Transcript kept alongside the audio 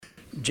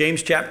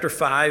James chapter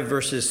 5,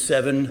 verses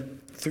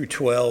 7 through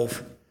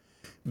 12.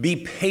 Be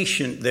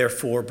patient,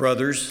 therefore,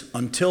 brothers,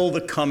 until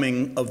the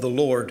coming of the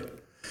Lord.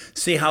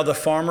 See how the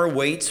farmer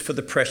waits for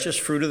the precious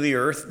fruit of the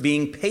earth,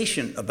 being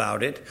patient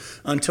about it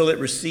until it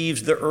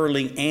receives the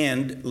early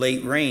and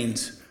late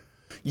rains.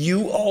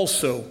 You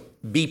also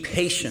be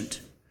patient.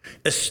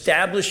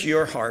 Establish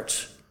your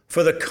hearts,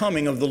 for the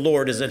coming of the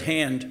Lord is at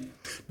hand.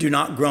 Do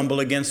not grumble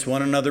against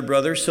one another,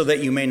 brothers, so that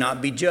you may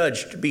not be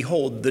judged.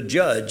 Behold, the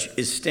judge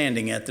is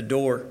standing at the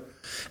door.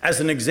 As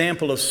an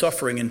example of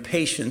suffering and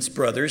patience,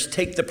 brothers,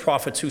 take the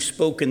prophets who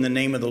spoke in the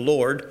name of the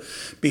Lord.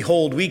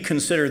 Behold, we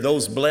consider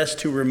those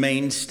blessed who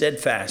remain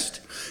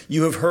steadfast.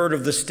 You have heard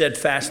of the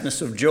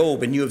steadfastness of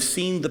Job, and you have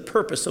seen the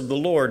purpose of the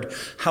Lord,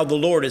 how the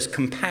Lord is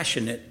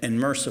compassionate and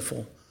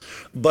merciful.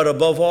 But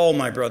above all,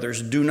 my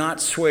brothers, do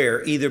not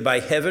swear either by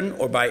heaven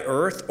or by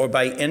earth or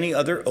by any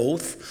other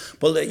oath,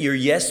 but let your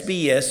yes be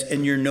yes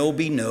and your no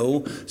be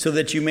no, so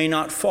that you may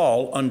not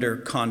fall under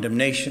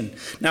condemnation.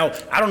 Now,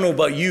 I don't know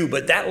about you,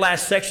 but that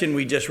last section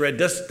we just read,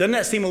 doesn't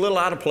that seem a little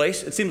out of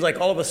place? It seems like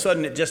all of a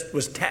sudden it just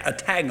was a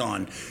tag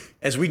on.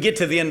 As we get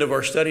to the end of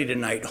our study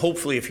tonight,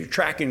 hopefully if you're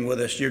tracking with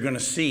us, you're going to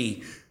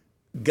see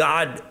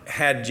God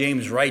had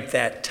James write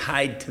that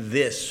tied to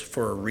this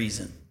for a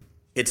reason.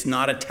 It's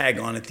not a tag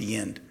on at the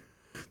end.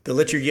 The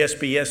let your yes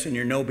be yes and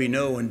your no be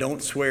no and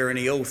don't swear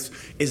any oaths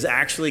is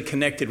actually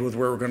connected with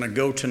where we're going to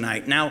go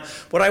tonight. Now,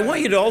 what I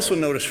want you to also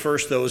notice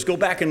first, though, is go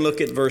back and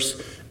look at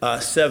verse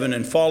 7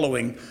 and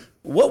following.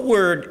 What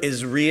word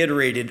is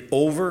reiterated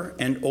over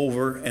and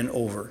over and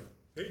over?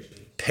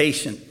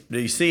 Patient. Do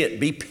you see it?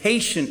 Be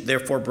patient,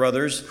 therefore,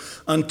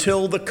 brothers,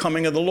 until the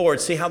coming of the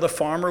Lord. See how the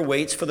farmer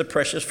waits for the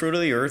precious fruit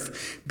of the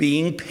earth,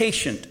 being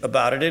patient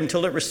about it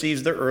until it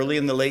receives the early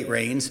and the late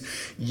rains.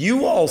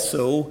 You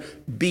also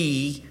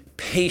be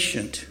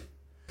patient.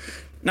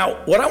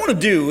 Now, what I want to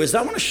do is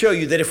I want to show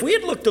you that if we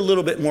had looked a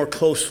little bit more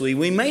closely,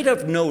 we might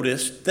have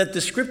noticed that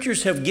the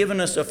scriptures have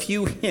given us a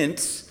few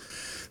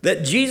hints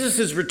that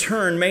Jesus'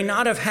 return may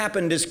not have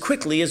happened as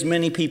quickly as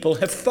many people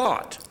have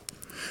thought.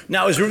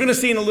 Now, as we're going to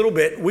see in a little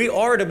bit, we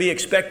are to be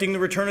expecting the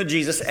return of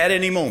Jesus at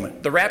any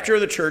moment. The rapture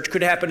of the church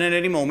could happen at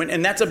any moment,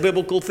 and that's a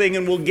biblical thing,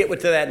 and we'll get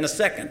to that in a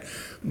second.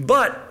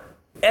 But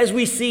as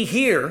we see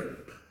here,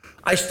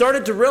 I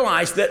started to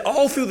realize that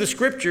all through the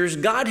scriptures,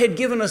 God had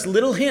given us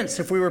little hints,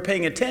 if we were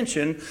paying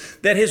attention,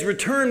 that his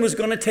return was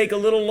going to take a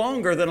little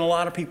longer than a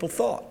lot of people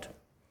thought.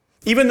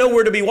 Even though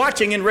we're to be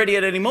watching and ready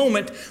at any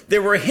moment,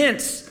 there were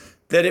hints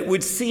that it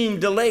would seem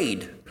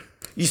delayed.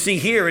 You see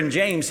here in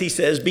James, he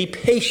says, be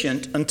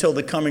patient until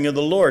the coming of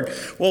the Lord.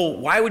 Well,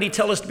 why would he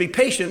tell us to be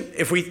patient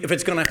if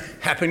it's going to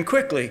happen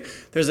quickly?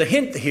 There's a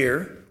hint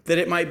here that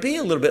it might be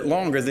a little bit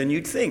longer than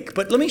you'd think.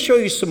 But let me show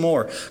you some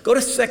more. Go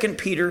to 2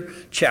 Peter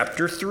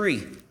chapter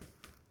 3.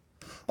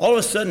 All of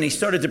a sudden, he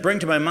started to bring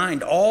to my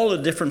mind all the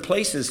different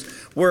places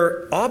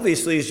where,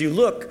 obviously, as you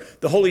look,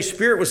 the Holy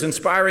Spirit was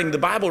inspiring the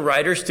Bible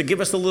writers to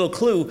give us a little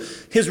clue.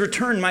 His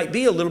return might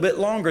be a little bit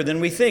longer than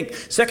we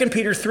think. 2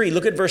 Peter 3,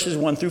 look at verses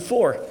 1 through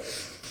 4.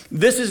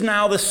 This is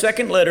now the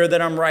second letter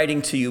that I'm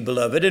writing to you,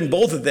 beloved. In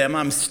both of them,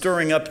 I'm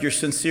stirring up your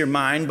sincere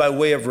mind by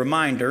way of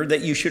reminder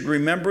that you should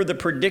remember the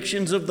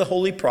predictions of the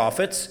holy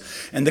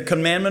prophets and the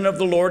commandment of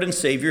the Lord and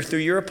Savior through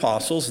your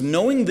apostles,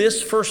 knowing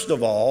this, first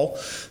of all,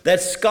 that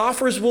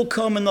scoffers will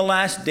come in the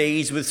last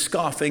days with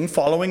scoffing,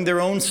 following their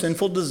own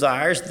sinful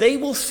desires. They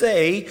will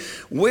say,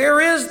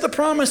 where is the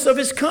promise of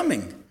his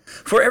coming?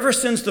 For ever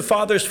since the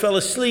fathers fell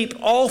asleep,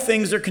 all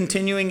things are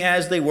continuing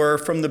as they were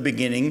from the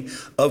beginning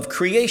of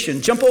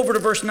creation. Jump over to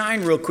verse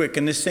 9 real quick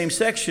in this same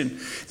section.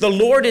 The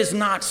Lord is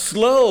not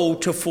slow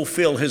to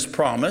fulfill his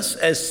promise,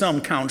 as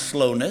some count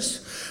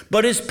slowness,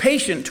 but is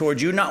patient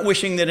toward you, not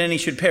wishing that any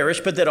should perish,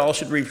 but that all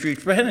should reach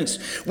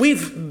repentance.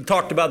 We've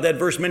talked about that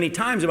verse many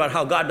times about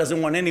how God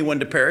doesn't want anyone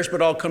to perish,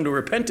 but all come to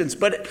repentance.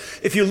 But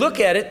if you look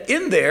at it,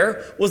 in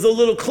there was a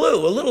little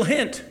clue, a little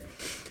hint,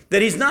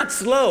 that he's not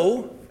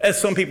slow, as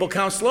some people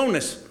count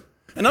slowness.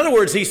 In other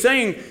words, he's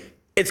saying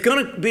it's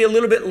going to be a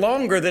little bit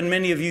longer than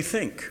many of you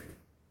think.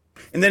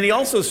 And then he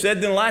also said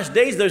in the last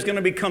days there's going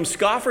to become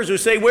scoffers who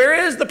say,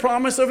 where is the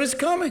promise of his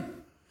coming?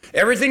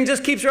 Everything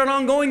just keeps right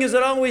on going as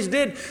it always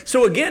did.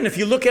 So again, if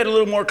you look at it a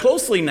little more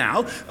closely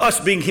now, us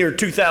being here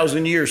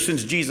 2,000 years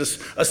since Jesus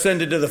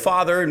ascended to the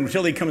Father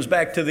until he comes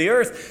back to the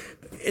earth,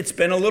 it's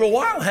been a little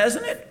while,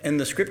 hasn't it? And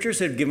the scriptures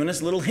have given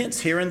us little hints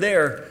here and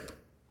there.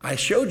 I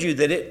showed you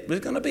that it was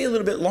going to be a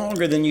little bit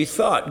longer than you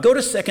thought. Go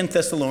to 2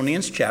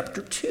 Thessalonians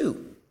chapter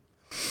 2.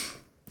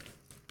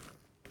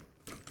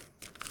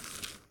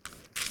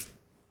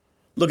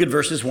 Look at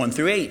verses 1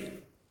 through 8.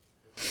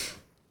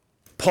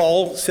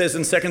 Paul says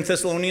in 2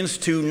 Thessalonians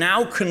 2,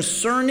 now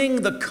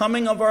concerning the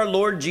coming of our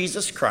Lord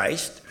Jesus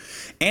Christ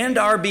and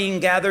our being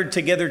gathered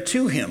together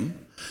to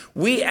him,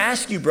 We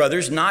ask you,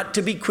 brothers, not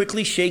to be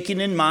quickly shaken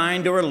in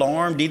mind or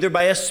alarmed, either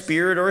by a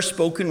spirit or a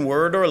spoken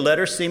word or a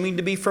letter seeming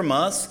to be from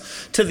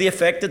us, to the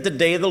effect that the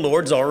day of the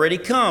Lord's already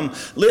come.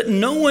 Let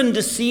no one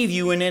deceive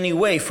you in any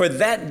way, for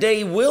that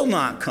day will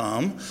not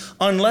come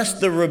unless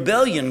the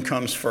rebellion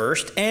comes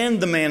first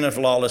and the man of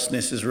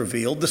lawlessness is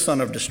revealed, the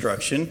son of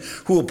destruction,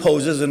 who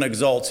opposes and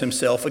exalts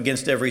himself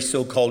against every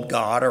so-called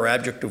God or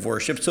object of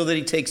worship, so that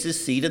he takes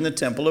his seat in the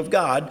temple of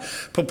God,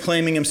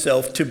 proclaiming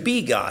himself to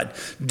be God.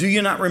 Do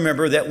you not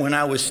remember that when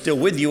I was still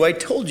with you, I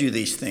told you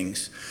these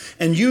things?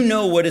 And you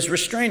know what is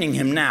restraining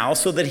him now,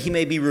 so that he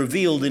may be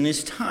revealed in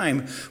his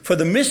time. For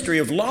the mystery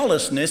of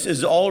lawlessness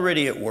is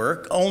already at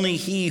work. Only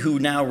he who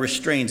now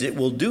restrains it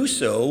will do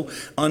so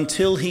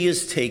until he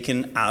is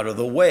taken out of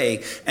the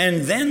way.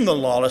 And then the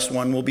lawless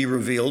one will be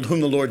revealed, whom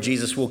the Lord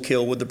Jesus will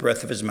kill with the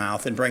breath of his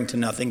mouth and bring to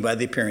nothing by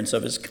the appearance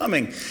of his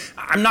coming.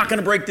 I'm not going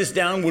to break this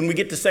down. When we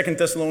get to 2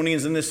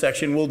 Thessalonians in this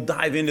section, we'll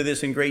dive into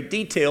this in great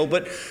detail.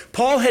 But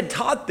Paul had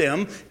taught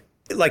them,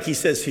 like he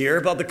says here,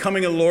 about the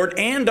coming of the Lord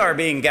and our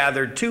being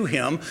gathered to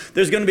him.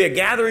 There's going to be a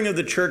gathering of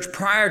the church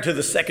prior to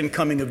the second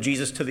coming of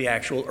Jesus to the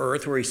actual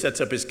earth, where he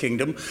sets up his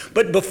kingdom.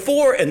 But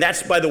before, and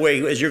that's, by the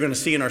way, as you're going to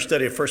see in our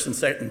study of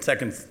 1st and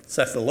 2nd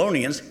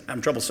Thessalonians, I'm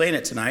having trouble saying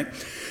it tonight,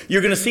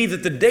 you're going to see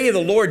that the day of the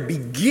Lord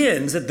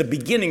begins at the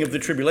beginning of the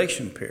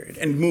tribulation period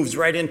and moves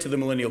right into the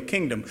millennial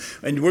kingdom.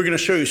 And we're going to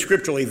show you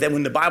scripturally that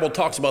when the Bible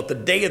talks about the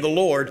day of the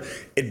Lord,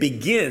 it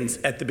begins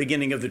at the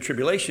beginning of the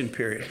tribulation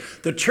period.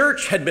 The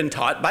church had been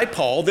taught by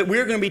Paul that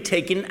we're going to be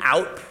taken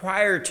out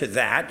prior to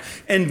that,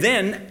 and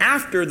then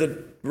after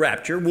the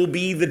rapture will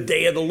be the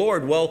day of the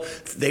Lord. Well,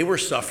 they were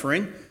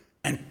suffering,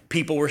 and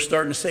people were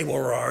starting to say, well,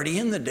 we're already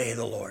in the day of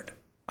the Lord.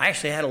 I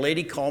actually had a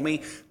lady call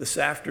me this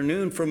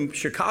afternoon from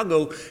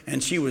Chicago,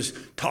 and she was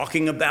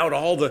talking about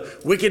all the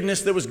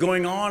wickedness that was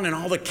going on and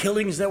all the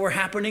killings that were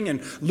happening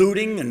and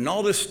looting and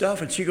all this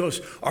stuff, and she goes,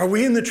 are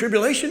we in the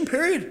tribulation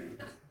period?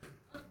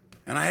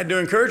 And I had to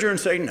encourage her and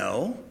say,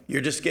 no,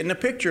 you're just getting a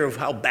picture of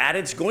how bad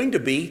it's going to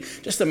be.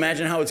 Just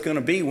imagine how it's going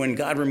to be when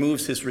God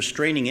removes his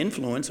restraining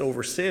influence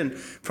over sin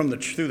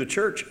through the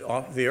church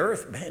off the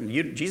earth. Man,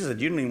 Jesus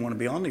said you didn't even want to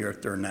be on the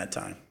earth during that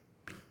time.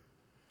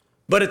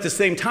 But at the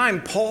same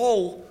time,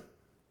 Paul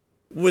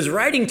was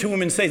writing to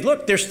him and says,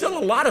 look, there's still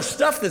a lot of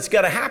stuff that's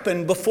got to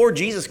happen before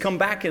Jesus comes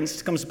back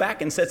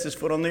and sets his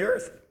foot on the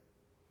earth.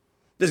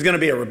 There's going to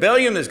be a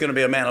rebellion. There's going to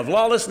be a man of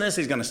lawlessness.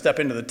 He's going to step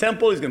into the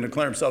temple. He's going to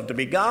declare himself to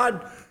be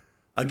God.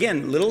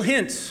 Again, little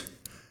hints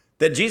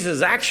that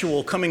Jesus'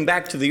 actual coming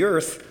back to the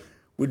earth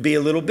would be a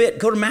little bit.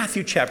 Go to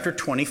Matthew chapter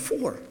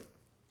 24.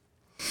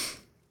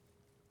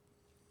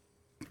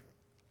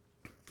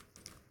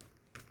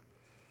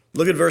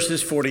 Look at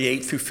verses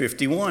 48 through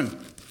 51.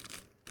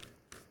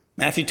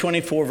 Matthew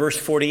 24, verse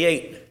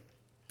 48.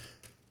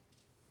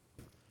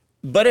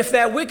 But if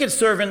that wicked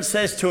servant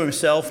says to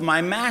himself,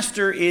 my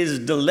master is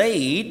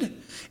delayed,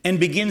 and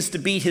begins to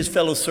beat his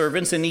fellow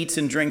servants and eats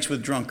and drinks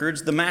with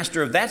drunkards, the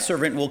master of that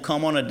servant will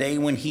come on a day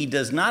when he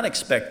does not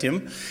expect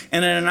him,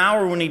 and at an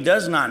hour when he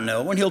does not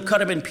know, and he'll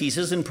cut him in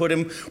pieces and put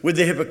him with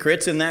the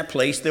hypocrites. In that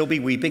place there'll be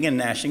weeping and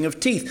gnashing of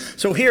teeth.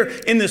 So here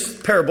in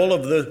this parable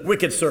of the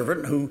wicked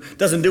servant who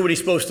doesn't do what he's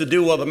supposed to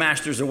do while the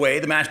master's away,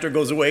 the master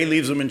goes away,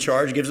 leaves him in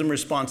charge, gives him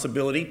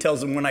responsibility,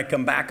 tells him when I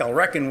come back I'll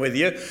reckon with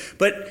you.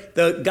 But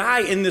the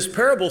guy in this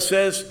parable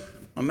says,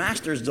 my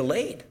master's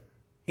delayed.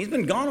 He's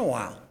been gone a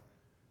while.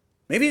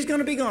 Maybe he's going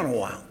to be gone a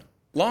while,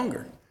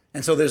 longer.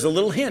 And so there's a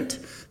little hint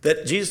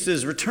that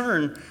Jesus'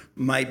 return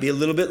might be a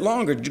little bit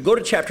longer. Go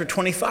to chapter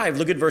 25.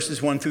 Look at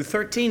verses 1 through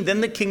 13.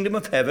 Then the kingdom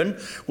of heaven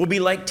will be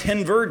like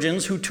 10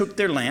 virgins who took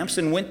their lamps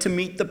and went to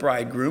meet the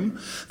bridegroom.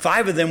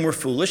 5 of them were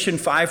foolish and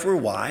 5 were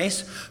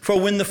wise. For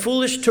when the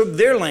foolish took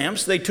their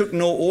lamps, they took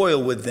no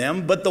oil with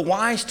them, but the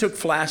wise took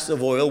flasks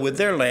of oil with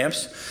their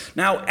lamps.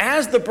 Now,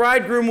 as the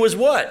bridegroom was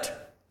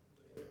what?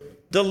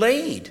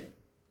 Delayed.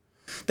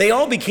 They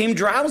all became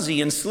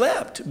drowsy and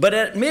slept. But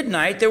at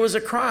midnight there was a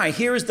cry,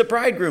 here is the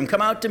bridegroom,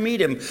 come out to meet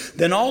him.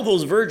 Then all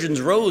those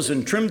virgins rose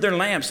and trimmed their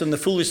lamps. And the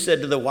foolish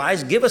said to the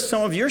wise, give us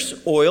some of your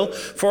oil,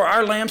 for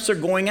our lamps are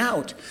going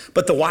out.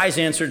 But the wise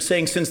answered,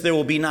 saying, since there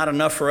will be not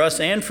enough for us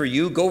and for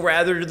you, go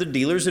rather to the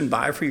dealers and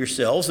buy for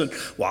yourselves. And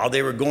while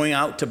they were going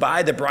out to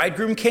buy, the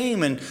bridegroom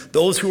came, and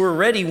those who were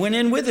ready went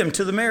in with him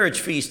to the marriage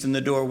feast, and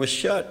the door was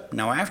shut.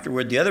 Now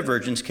afterward the other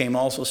virgins came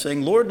also,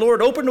 saying, Lord,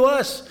 Lord, open to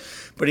us.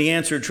 But he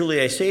answered,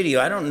 truly I say to you,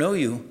 I don't know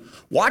you.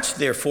 Watch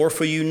therefore,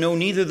 for you know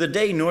neither the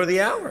day nor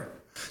the hour.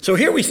 So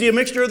here we see a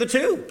mixture of the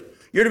two.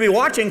 You're to be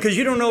watching because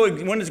you don't know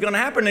when it's going to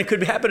happen. It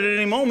could happen at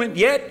any moment,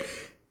 yet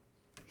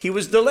he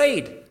was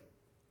delayed.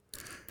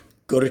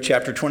 Go to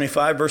chapter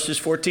 25, verses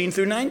 14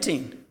 through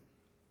 19.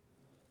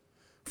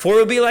 For it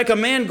will be like a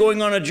man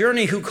going on a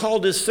journey who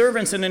called his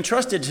servants and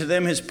entrusted to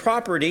them his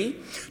property.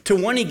 To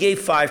one he gave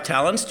 5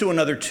 talents, to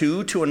another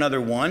 2, to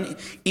another 1,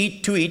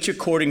 to each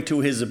according to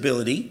his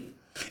ability.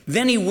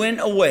 Then he went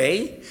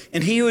away,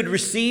 and he who had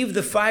received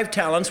the 5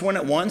 talents went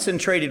at once and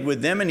traded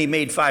with them, and he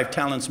made 5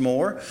 talents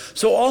more.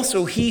 So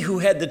also he who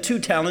had the 2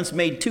 talents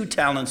made 2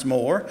 talents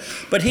more.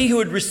 But he who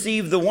had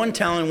received the 1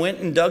 talent went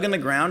and dug in the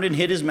ground and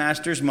hid his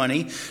master's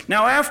money.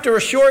 Now after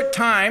a short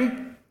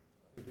time,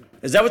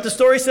 is that what the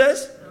story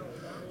says?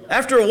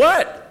 After a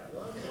what?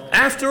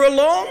 After a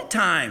long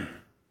time,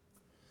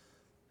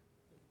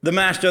 the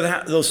master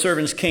of those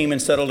servants came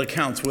and settled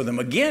accounts with him.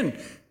 Again,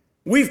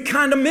 we've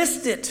kind of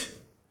missed it.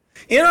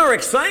 In our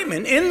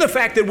excitement, in the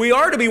fact that we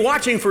are to be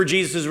watching for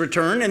Jesus'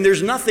 return, and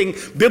there's nothing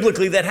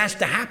biblically that has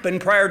to happen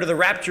prior to the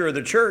rapture of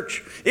the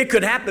church. It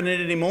could happen at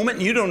any moment,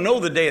 and you don't know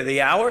the day or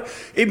the hour.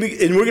 And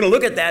we're going to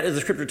look at that as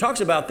the scripture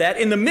talks about that.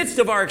 In the midst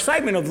of our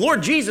excitement of,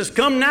 Lord Jesus,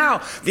 come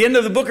now. The end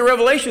of the book of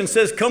Revelation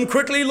says, come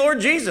quickly,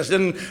 Lord Jesus.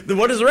 And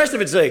what does the rest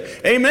of it say?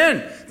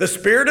 Amen. The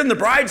Spirit and the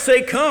bride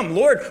say, come.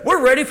 Lord,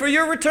 we're ready for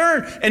your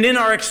return. And in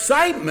our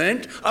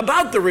excitement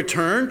about the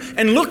return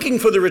and looking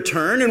for the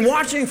return and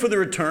watching for the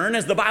return,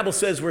 as the Bible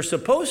says we're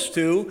supposed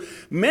to,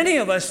 many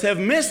of us have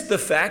missed the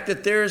fact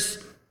that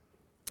there's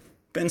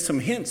been some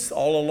hints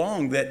all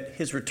along that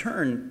his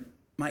return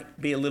might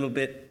be a little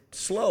bit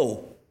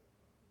slow,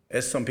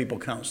 as some people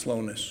count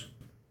slowness.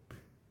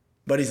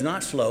 But he's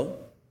not slow.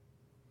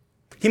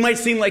 He might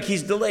seem like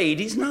he's delayed.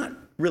 He's not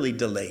really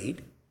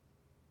delayed.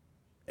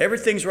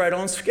 Everything's right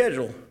on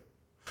schedule.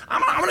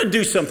 I'm going to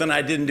do something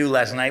I didn't do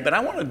last night, but I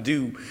want to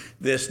do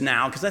this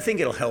now because I think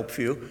it'll help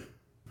you.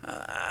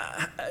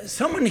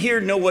 Someone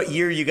here know what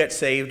year you got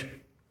saved?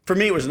 For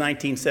me, it was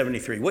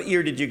 1973. What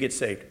year did you get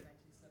saved?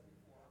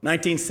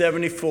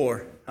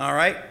 1974. All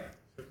right.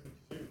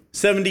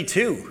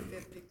 72.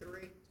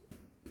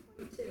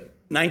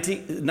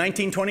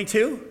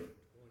 1922?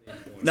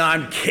 No,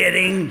 I'm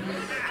kidding.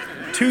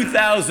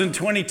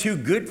 2022.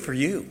 Good for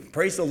you.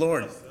 Praise the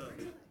Lord.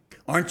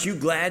 Aren't you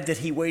glad that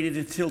he waited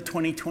until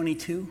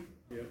 2022?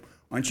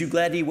 Aren't you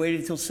glad he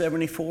waited until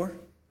 74?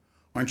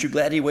 Aren't you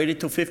glad he waited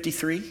till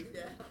 53?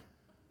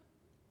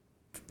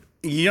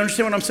 You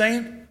understand what I'm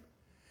saying?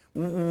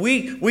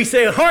 We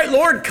say, all right,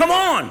 Lord, come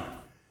on.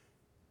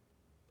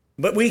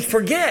 But we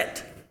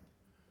forget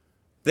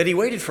that he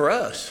waited for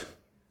us.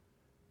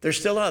 There's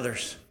still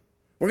others.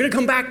 We're going to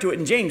come back to it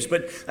in James,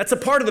 but that's a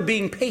part of the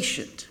being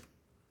patient.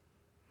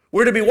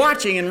 We're to be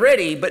watching and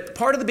ready, but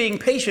part of the being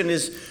patient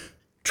is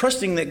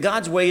trusting that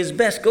God's way is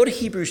best. Go to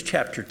Hebrews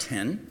chapter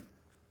 10.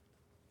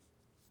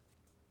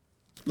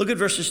 Look at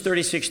verses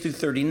 36 through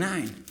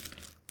 39.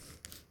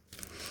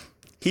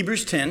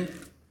 Hebrews 10,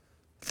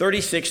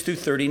 36 through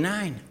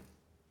 39.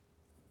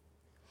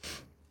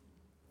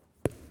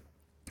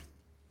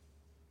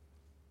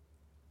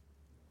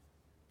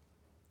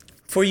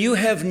 For you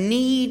have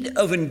need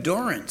of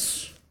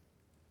endurance.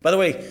 By the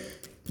way,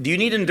 do you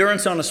need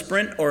endurance on a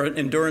sprint or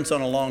endurance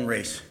on a long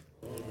race?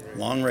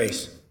 Long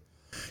race.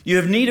 You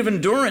have need of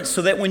endurance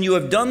so that when you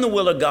have done the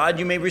will of God,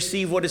 you may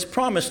receive what is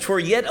promised. For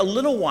yet a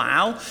little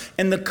while,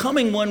 and the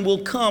coming one will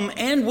come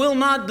and will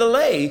not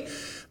delay.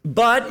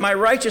 But my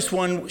righteous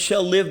one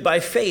shall live by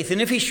faith.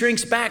 And if he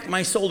shrinks back,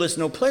 my soul has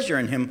no pleasure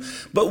in him.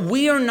 But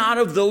we are not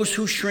of those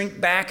who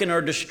shrink back and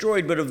are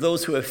destroyed, but of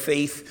those who have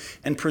faith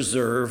and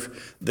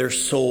preserve their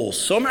souls.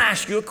 So I'm going to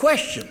ask you a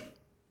question.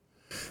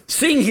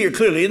 Seeing here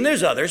clearly, and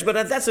there's others, but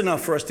that's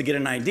enough for us to get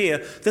an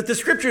idea, that the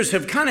scriptures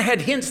have kind of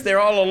had hints there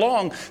all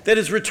along that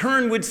his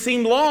return would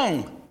seem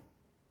long.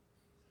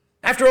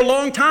 After a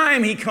long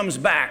time, he comes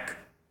back.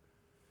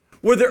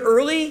 Were the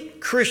early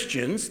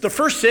Christians, the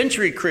first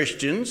century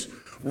Christians,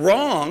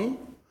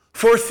 wrong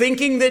for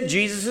thinking that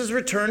Jesus'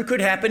 return could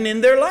happen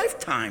in their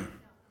lifetime?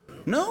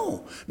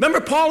 No.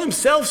 Remember, Paul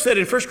himself said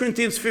in 1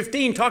 Corinthians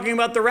 15, talking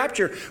about the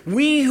rapture,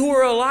 we who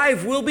are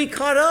alive will be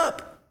caught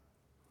up.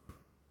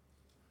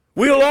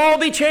 We'll all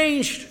be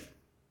changed.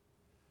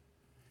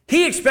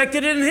 He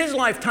expected it in his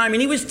lifetime,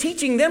 and he was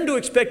teaching them to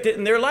expect it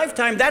in their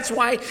lifetime. That's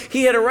why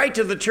he had a right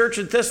to the church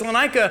in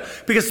Thessalonica,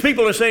 because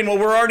people are saying, well,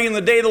 we're already in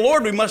the day of the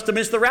Lord. We must have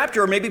missed the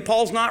rapture. Or maybe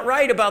Paul's not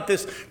right about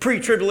this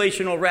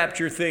pre-tribulational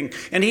rapture thing.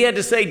 And he had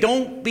to say,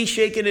 don't be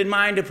shaken in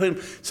mind to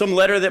put some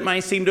letter that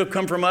might seem to have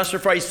come from us or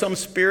from some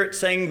spirit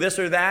saying this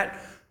or that.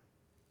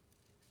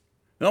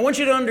 And I want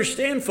you to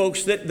understand,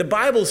 folks, that the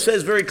Bible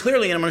says very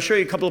clearly, and I'm going to show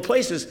you a couple of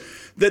places,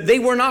 that they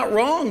were not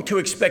wrong to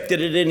expect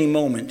it at any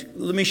moment.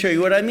 Let me show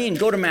you what I mean.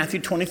 Go to Matthew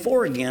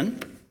 24 again.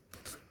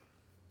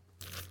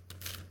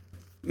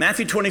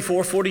 Matthew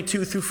 24,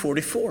 42 through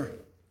 44.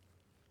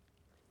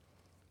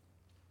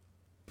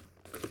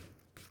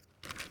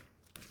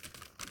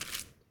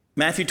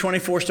 Matthew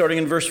 24, starting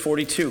in verse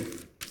 42.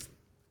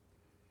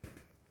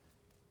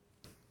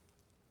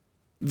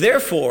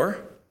 Therefore,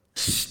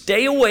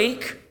 stay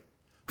awake,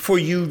 for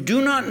you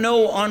do not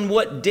know on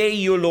what day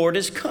your Lord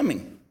is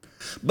coming.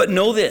 But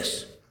know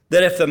this,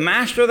 that if the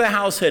master of the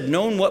house had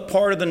known what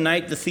part of the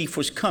night the thief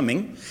was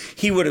coming,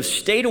 he would have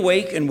stayed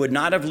awake and would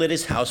not have let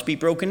his house be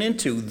broken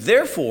into.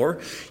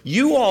 Therefore,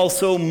 you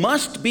also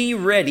must be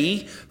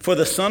ready, for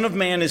the Son of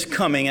Man is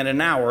coming at an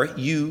hour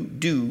you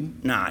do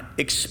not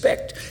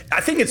expect.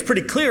 I think it's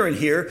pretty clear in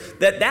here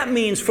that that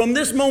means from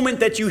this moment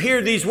that you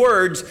hear these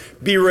words,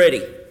 be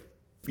ready.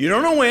 You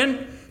don't know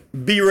when.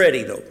 Be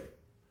ready, though.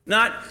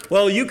 Not,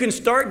 well, you can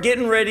start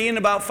getting ready in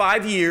about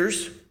 5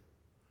 years.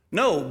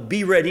 No,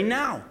 be ready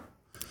now.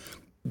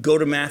 Go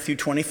to Matthew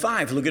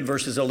 25. Look at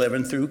verses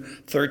 11 through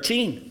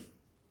 13.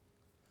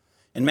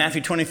 In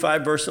Matthew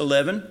 25, verse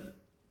 11,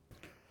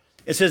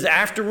 it says,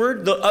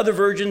 afterward, the other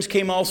virgins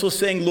came also,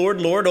 saying,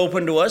 Lord, Lord,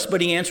 open to us.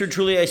 But he answered,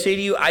 truly I say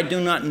to you, I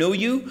do not know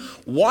you.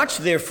 Watch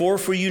therefore,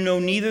 for you know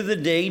neither the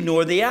day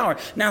nor the hour.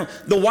 Now,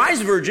 the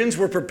wise virgins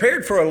were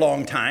prepared for a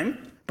long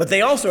time, but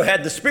they also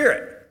had the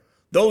Spirit.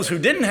 Those who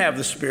didn't have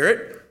the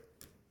Spirit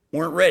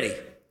weren't ready.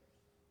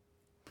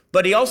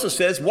 But he also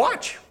says,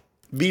 watch,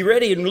 be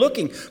ready and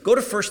looking. Go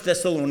to 1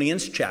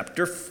 Thessalonians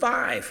chapter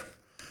 5.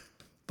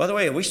 By the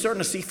way, are we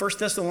starting to see 1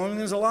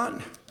 Thessalonians a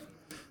lot?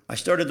 I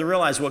started to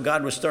realize what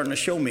God was starting to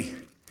show me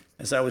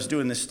as I was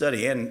doing this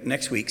study and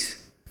next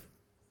week's.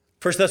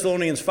 1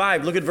 Thessalonians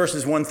 5, look at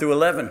verses 1 through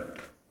 11.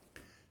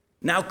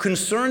 Now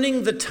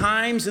concerning the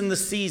times and the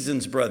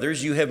seasons,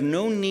 brothers, you have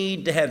no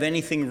need to have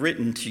anything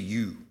written to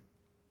you.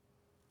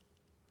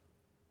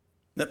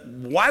 Now,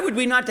 why would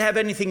we not have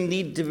anything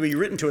need to be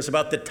written to us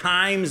about the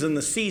times and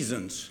the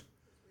seasons?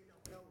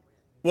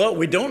 Well,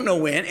 we don't know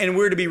when, and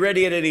we're to be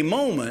ready at any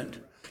moment.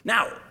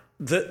 Now,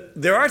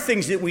 there are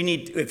things that we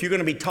need, if you're going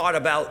to be taught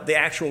about the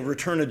actual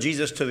return of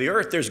Jesus to the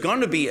earth, there's going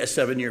to be a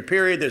 7-year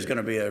period, there's going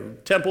to be a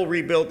temple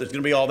rebuilt, there's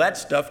going to be all that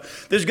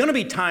stuff. There's going to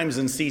be times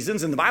and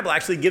seasons, and the Bible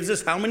actually gives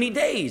us how many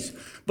days.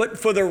 But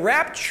for the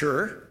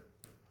rapture,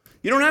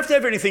 you don't have to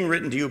have anything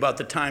written to you about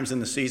the times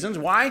and the seasons.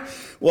 Why?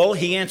 Well,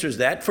 he answers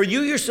that. For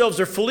you yourselves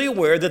are fully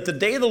aware that the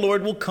day of the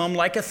Lord will come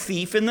like a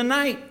thief in the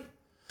night.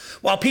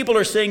 While people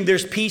are saying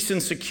there's peace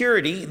and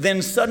security,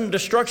 then sudden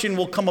destruction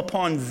will come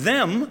upon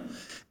them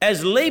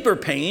as labor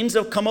pains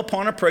have come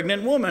upon a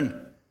pregnant woman.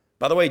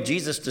 By the way,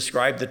 Jesus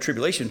described the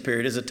tribulation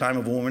period as a time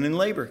of a woman in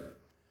labor.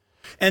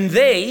 And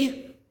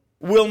they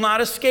will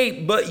not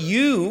escape, but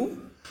you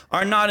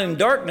are not in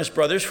darkness,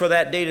 brothers, for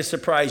that day to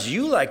surprise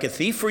you like a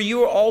thief, for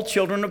you are all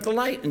children of the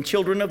light and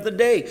children of the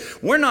day.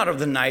 We're not of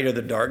the night or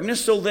the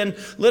darkness, so then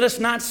let us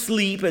not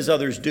sleep as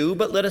others do,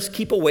 but let us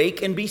keep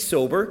awake and be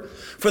sober.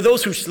 For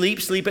those who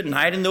sleep, sleep at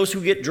night, and those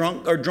who get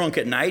drunk are drunk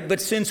at night.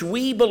 But since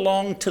we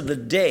belong to the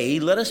day,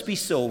 let us be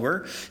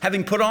sober,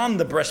 having put on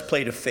the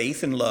breastplate of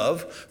faith and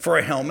love, for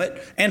a helmet,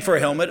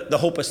 the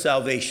hope of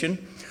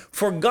salvation.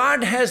 For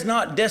God has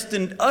not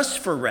destined us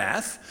for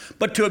wrath,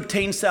 but to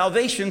obtain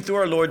salvation through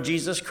our Lord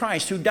Jesus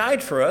Christ, who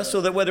died for us, so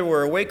that whether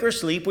we're awake or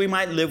asleep, we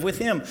might live with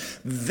him.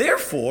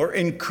 Therefore,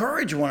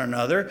 encourage one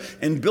another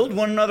and build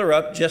one another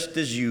up, just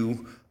as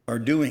you are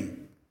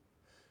doing.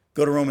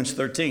 Go to Romans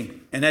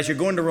 13. And as you're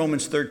going to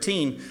Romans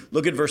 13,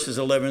 look at verses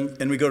 11,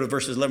 and we go to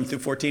verses 11 through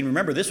 14.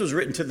 Remember, this was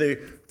written to the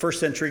first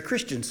century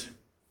Christians.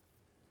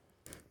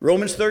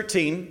 Romans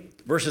 13,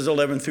 verses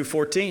 11 through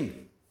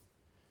 14.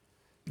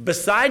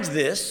 Besides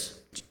this,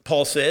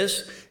 Paul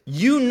says,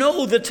 you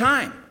know the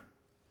time,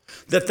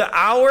 that the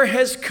hour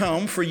has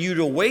come for you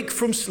to wake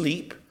from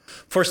sleep,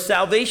 for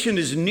salvation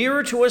is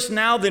nearer to us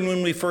now than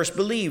when we first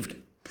believed.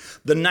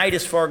 The night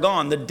is far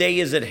gone, the day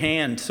is at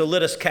hand. So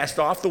let us cast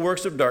off the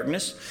works of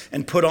darkness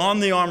and put on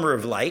the armor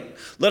of light.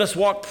 Let us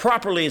walk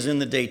properly as in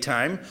the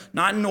daytime,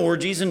 not in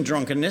orgies and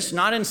drunkenness,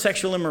 not in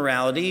sexual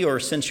immorality or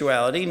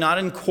sensuality, not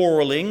in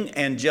quarreling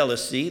and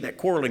jealousy. That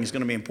quarreling is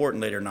going to be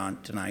important later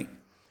on tonight.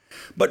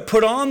 But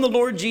put on the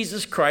Lord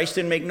Jesus Christ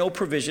and make no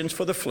provisions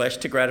for the flesh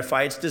to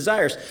gratify its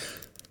desires.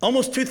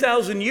 Almost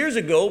 2,000 years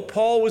ago,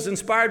 Paul was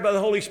inspired by the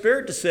Holy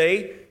Spirit to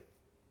say,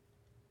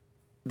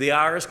 the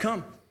hour has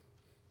come.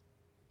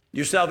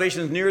 Your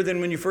salvation is nearer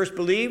than when you first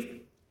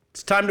believed.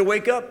 It's time to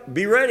wake up.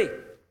 Be ready.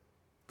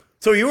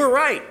 So you were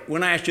right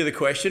when I asked you the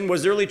question,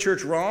 was the early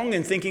church wrong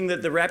in thinking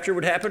that the rapture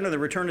would happen or the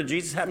return of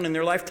Jesus happened in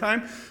their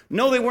lifetime?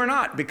 No, they were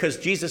not, because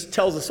Jesus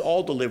tells us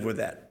all to live with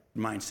that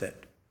mindset.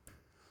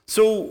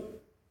 So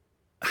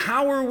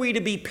how are we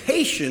to be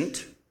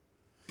patient,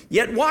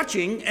 yet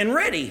watching and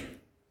ready?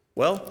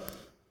 Well,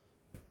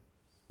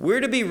 we're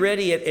to be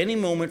ready at any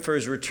moment for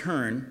his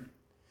return,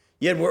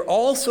 yet we're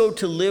also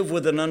to live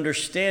with an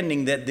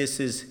understanding that this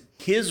is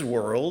his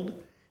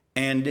world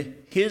and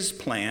his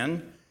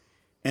plan,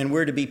 and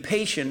we're to be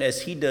patient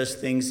as he does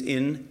things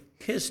in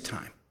his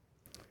time.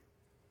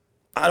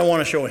 I don't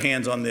want to show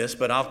hands on this,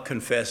 but I'll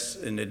confess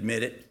and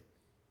admit it.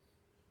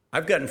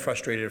 I've gotten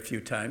frustrated a few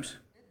times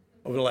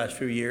over the last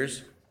few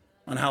years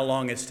on how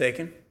long it's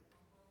taken.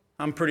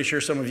 I'm pretty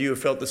sure some of you have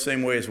felt the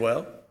same way as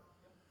well.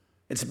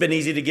 It's been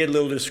easy to get a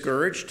little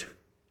discouraged.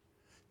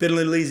 Been a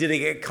little easy to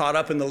get caught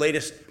up in the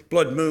latest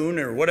blood moon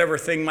or whatever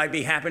thing might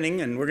be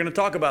happening, and we're going to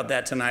talk about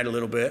that tonight a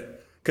little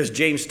bit, because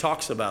James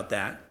talks about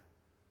that.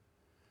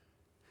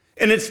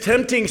 And it's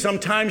tempting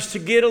sometimes to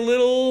get a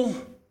little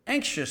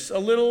anxious, a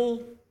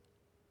little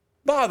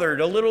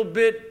bothered, a little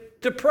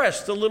bit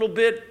depressed, a little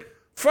bit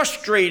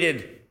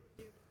frustrated.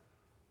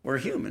 We're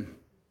human.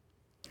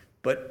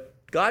 But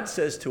God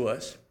says to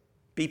us,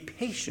 be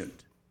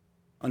patient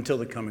until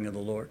the coming of the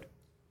Lord.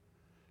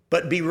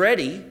 But be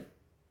ready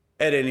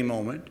at any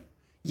moment.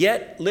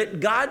 Yet let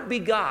God be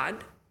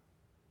God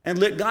and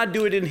let God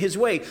do it in his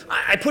way.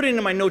 I put it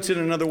in my notes in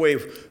another way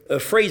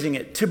of phrasing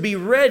it. To be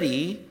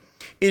ready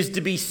is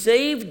to be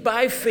saved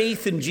by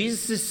faith in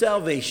Jesus'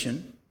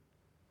 salvation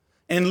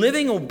and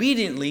living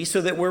obediently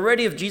so that we're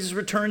ready if Jesus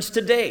returns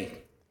today.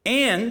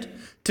 And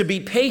to be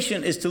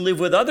patient is to live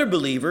with other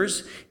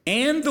believers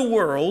and the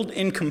world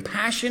in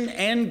compassion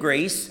and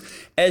grace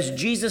as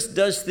Jesus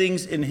does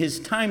things in his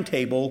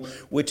timetable,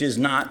 which is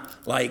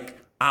not like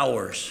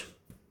ours.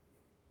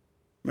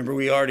 Remember,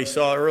 we already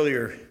saw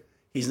earlier,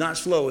 he's not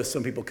slow as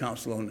some people count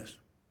slowness.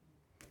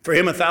 For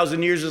him,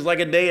 1,000 years is like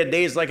a day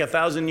is like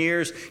 1,000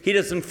 years. He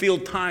doesn't feel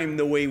time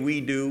the way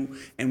we do,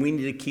 and we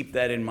need to keep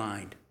that in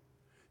mind.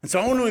 And so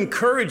I want to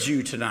encourage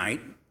you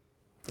tonight,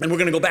 and we're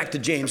going to go back to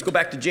James,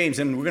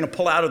 and we're going to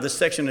pull out of this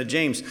section of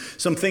James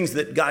some things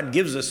that God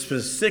gives us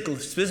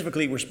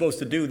specifically we're supposed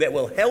to do that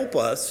will help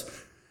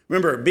us.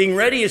 Remember, being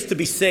ready is to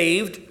be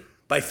saved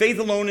by faith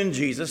alone in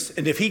Jesus.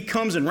 And if he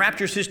comes and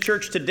raptures his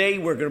church today,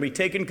 we're going to be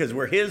taken because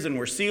we're his and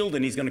we're sealed,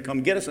 and he's going to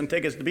come get us and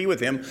take us to be with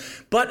him.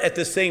 But at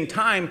the same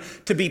time,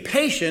 to be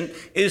patient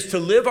is to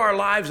live our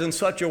lives in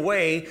such a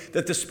way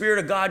that the Spirit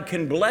of God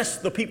can bless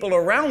the people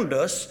around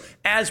us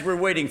as we're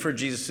waiting for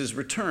Jesus'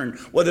 return,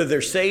 whether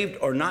they're saved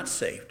or not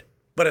saved,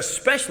 but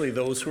especially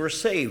those who are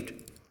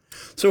saved.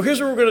 So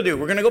here's what we're going to do.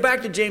 We're going to go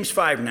back to James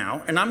 5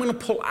 now, and I'm going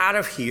to pull out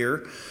of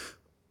here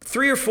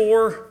 3 or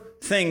 4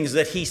 things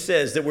that he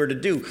says that we're to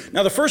do.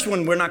 Now, the first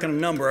one we're not going to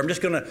number. I'm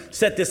just going to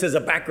set this as a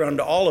background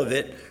to all of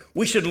it.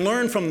 We should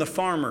learn from the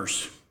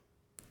farmers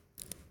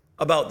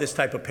about this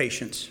type of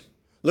patience.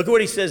 Look at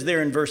what he says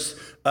there in verse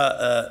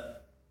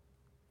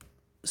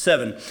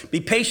 7.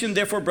 Be patient,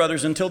 therefore,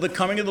 brothers, until the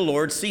coming of the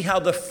Lord. See how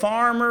the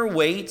farmer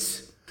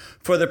waits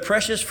for the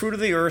precious fruit of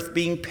the earth,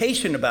 being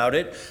patient about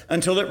it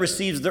until it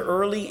receives the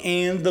early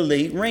and the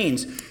late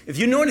rains. If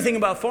you know anything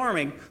about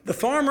farming, the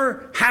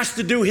farmer has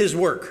to do his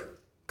work,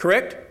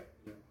 correct?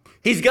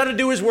 He's got to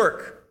do his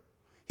work.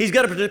 He's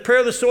got to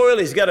prepare the soil.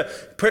 He's got to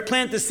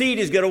plant the seed.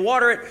 He's got to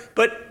water it.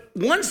 But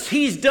once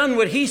he's done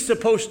what he's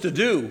supposed to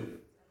do,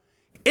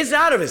 it's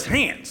out of his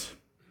hands.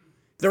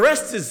 The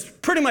rest is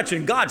pretty much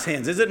in God's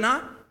hands, is it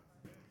not?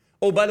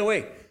 Oh, by the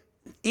way,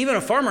 even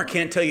a farmer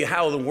can't tell you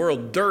how in the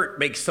world dirt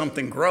makes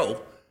something grow.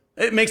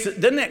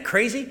 Doesn't that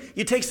crazy?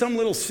 You take some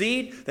little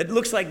seed that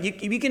looks like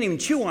you can even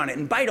chew on it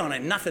and bite on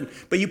it, nothing.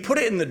 But you put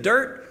it in the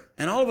dirt,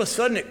 and all of a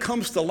sudden it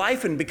comes to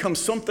life and becomes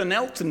something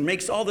else and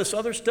makes all this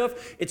other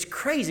stuff. It's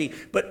crazy.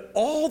 But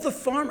all the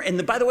farmer,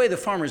 and by the way, the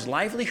farmer's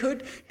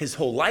livelihood, his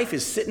whole life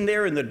is sitting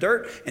there in the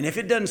dirt. And if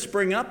it doesn't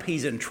spring up,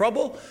 he's in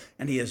trouble.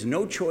 And he has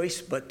no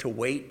choice but to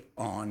wait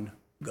on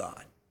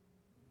God.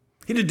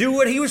 He had to do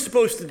what he was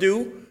supposed to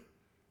do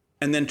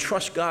and then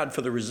trust God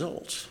for the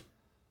results.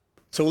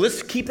 So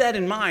let's keep that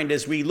in mind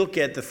as we look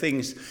at the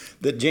things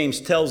that James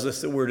tells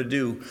us that we're to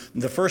do.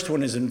 The first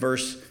one is in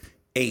verse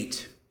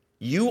 8.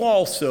 You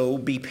also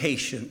be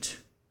patient.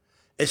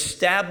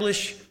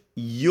 Establish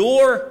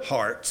your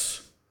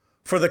hearts,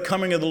 for the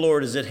coming of the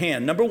Lord is at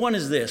hand. Number one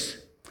is this.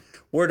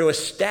 We're to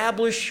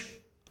establish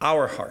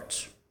our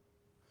hearts.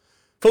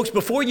 Folks,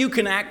 before you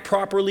can act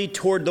properly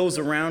toward those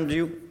around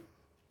you,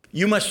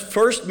 you must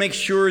first make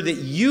sure that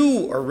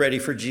you are ready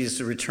for Jesus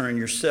to return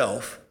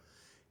yourself,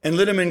 and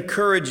let him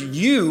encourage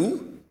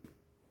you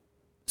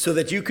so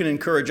that you can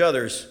encourage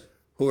others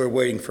who are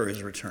waiting for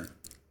his return.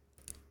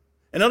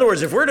 In other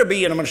words, if we're to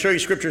be, and I'm going to show you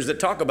scriptures that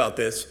talk about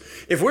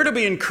this, if we're to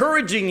be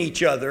encouraging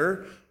each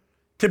other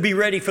to be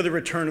ready for the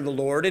return of the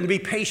Lord and be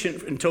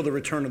patient until the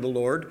return of the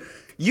Lord,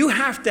 you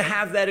have to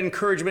have that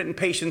encouragement and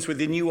patience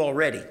within you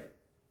already.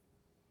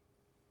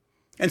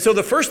 And so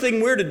the first thing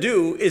we're to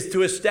do is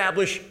to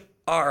establish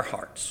our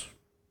hearts.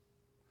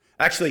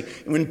 Actually,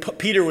 when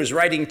Peter was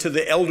writing to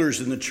the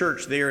elders in the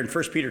church there in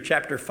 1 Peter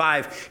chapter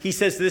 5, he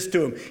says this to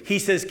them. He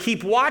says,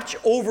 keep watch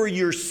over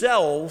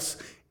yourselves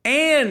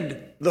and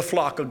the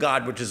flock of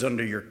God which is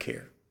under your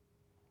care.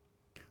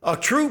 A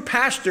true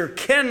pastor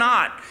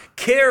cannot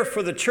care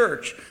for the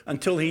church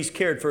until he's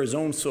cared for his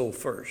own soul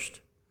first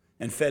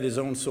and fed his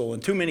own soul.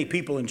 And too many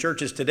people in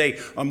churches today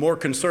are more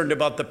concerned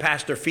about the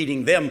pastor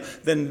feeding them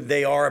than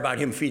they are about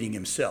him feeding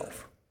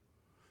himself.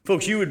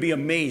 Folks, you would be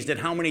amazed at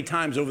how many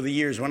times over the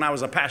years when I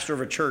was a pastor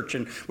of a church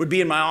and would be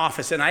in my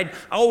office, and I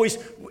always,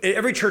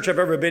 every church I've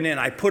ever been in,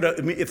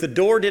 if the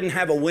door didn't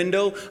have a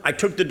window, I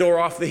took the door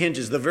off the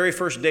hinges. The very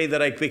first day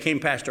that I became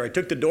pastor, I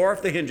took the door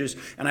off the hinges,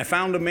 and I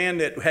found a man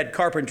that had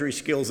carpentry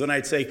skills, and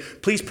I'd say,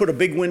 please put a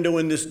big window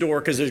in this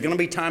door, because there's going to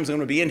be times I'm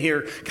going to be in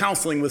here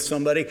counseling with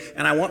somebody,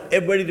 and I want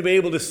everybody to be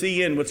able to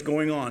see in what's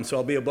going on, so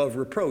I'll be above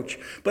reproach.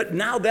 But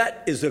now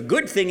that is a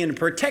good thing and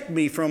protect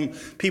me from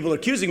people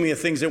accusing me of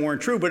things that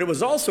weren't true, but it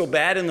was also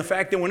bad in the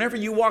fact that whenever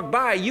you walked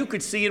by, you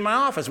could see in my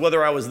office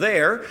whether I was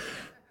there.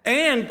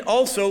 And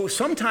also,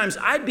 sometimes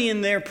I'd be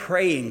in there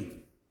praying,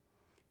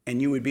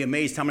 and you would be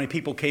amazed how many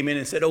people came in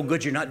and said, oh,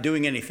 good, you're not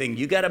doing anything.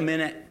 You got a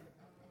minute?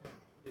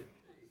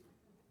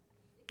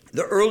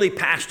 The early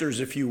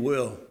pastors, if you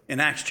will, in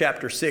Acts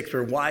chapter 6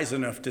 were wise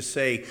enough to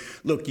say,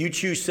 look, you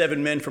choose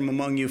 7 men from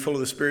among you full of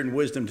the Spirit and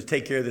wisdom to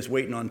take care of this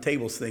waiting on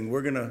tables thing.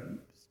 We're going to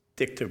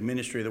stick to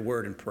ministry of the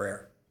word and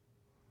prayer.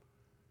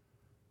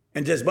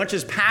 And as much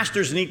as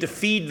pastors need to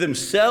feed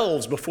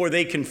themselves before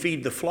they can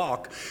feed the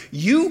flock,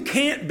 you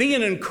can't be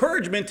an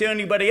encouragement to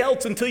anybody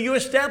else until you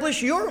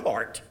establish your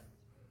heart.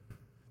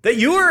 That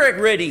you are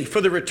ready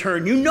for the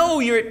return. You know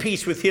you're at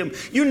peace with him.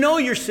 You know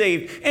you're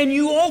saved. And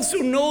you also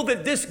know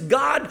that this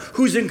God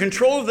who's in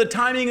control of the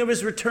timing of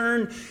his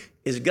return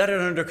is got it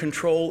under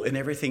control and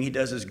everything he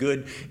does is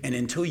good. And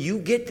until you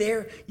get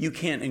there, you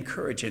can't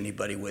encourage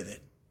anybody with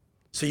it.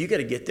 So you got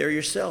to get there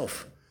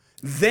yourself.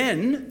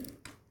 Then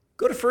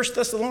go to 1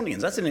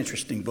 Thessalonians. That's an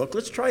interesting book.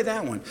 Let's try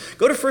that one.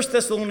 Go to 1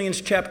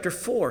 Thessalonians chapter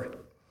 4.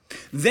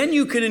 Then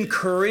you can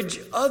encourage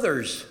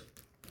others.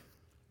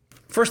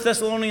 1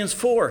 Thessalonians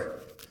 4.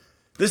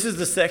 This is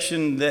the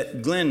section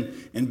that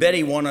Glenn and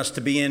Betty want us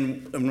to be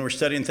in when we're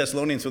studying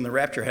Thessalonians when the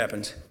rapture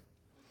happens.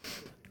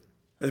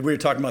 We were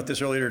talking about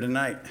this earlier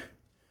tonight.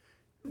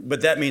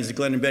 But that means that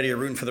Glenn and Betty are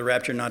rooting for the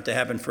rapture not to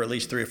happen for at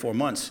least 3 or 4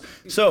 months.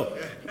 So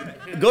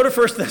go to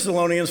 1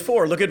 Thessalonians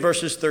 4. Look at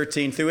verses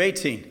 13 through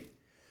 18.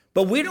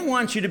 But we don't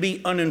want you to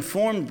be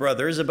uninformed,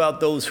 brothers, about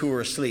those who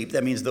are asleep.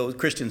 That means those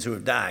Christians who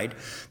have died.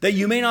 That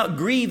you may not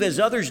grieve as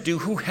others do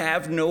who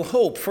have no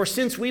hope. For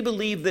since we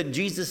believe that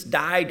Jesus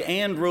died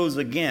and rose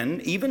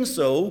again, even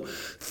so,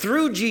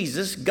 through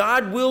Jesus,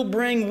 God will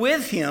bring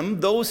with him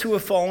those who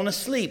have fallen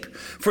asleep.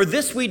 For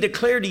this we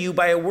declare to you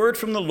by a word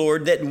from the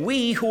Lord, that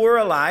we who are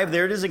alive,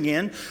 there it is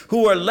again,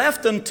 who are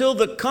left until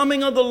the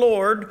coming of the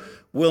Lord,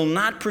 will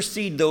not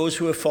precede those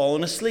who have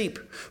fallen asleep.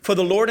 For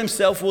the Lord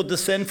himself will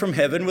descend from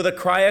heaven with a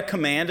cry of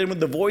command and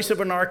with the voice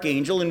of an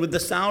archangel and with the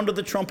sound of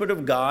the trumpet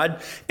of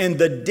God. And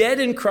the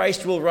dead in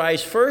Christ will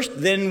rise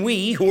first. Then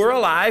we who are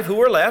alive,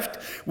 who are left,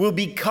 will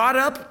be caught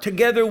up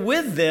together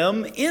with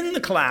them in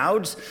the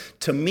clouds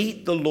to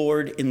meet the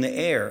Lord in the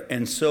air.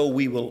 And so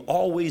we will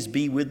always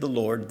be with the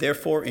Lord.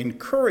 Therefore,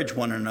 encourage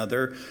one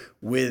another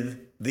with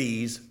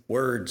these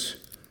words.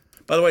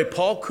 By the way,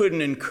 Paul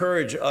couldn't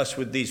encourage us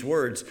with these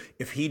words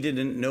if he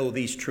didn't know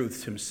these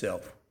truths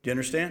himself. Do you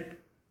understand?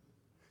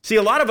 See,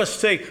 a lot of us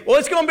say, well,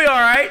 it's going to be all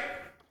right.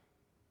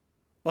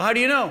 Well, how do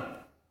you know?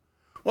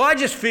 Well, I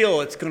just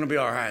feel it's going to be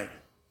all right.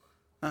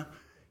 Huh?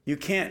 You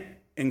can't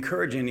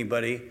encourage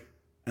anybody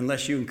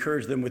unless you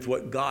encourage them with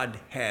what God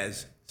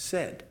has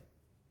said.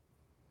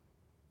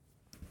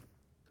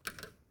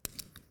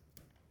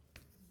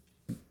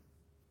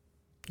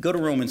 Go to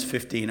Romans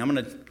 15. I'm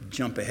going to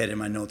jump ahead in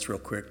my notes real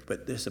quick,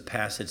 but there's a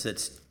passage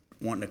that's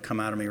wanting to come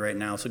out of me right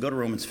now. So go to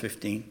Romans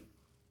 15.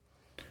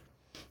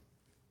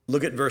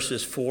 Look at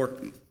verses 4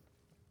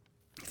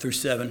 through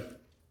 7.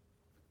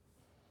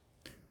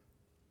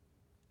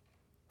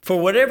 For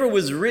whatever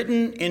was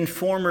written in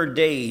former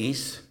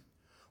days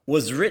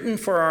was written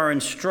for our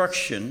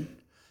instruction,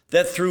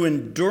 that through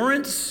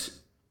endurance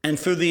and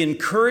through the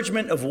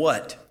encouragement of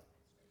what?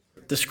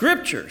 The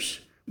Scriptures,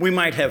 we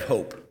might have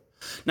hope.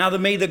 Now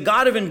may the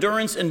God of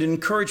endurance and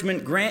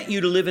encouragement grant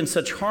you to live in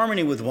such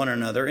harmony with one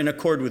another in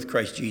accord with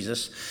Christ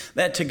Jesus,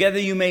 that together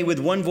you may with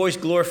one voice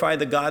glorify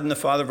the God and the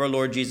Father of our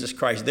Lord Jesus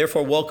Christ.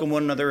 Therefore welcome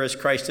one another as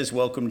Christ has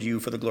welcomed you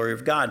for the glory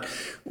of God.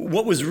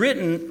 What was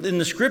written in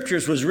the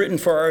Scriptures was written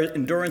for our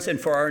endurance and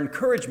for our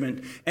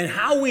encouragement. And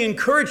how we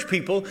encourage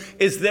people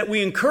is that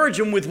we encourage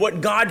them with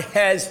what God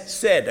has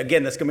said.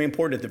 Again, that's going to be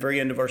important at the very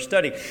end of our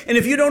study. And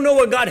if you don't know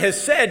what God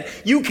has said,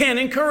 you can't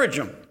encourage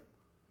them.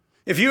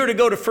 If you were to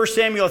go to 1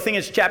 Samuel, I think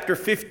it's chapter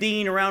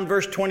 15, around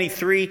verse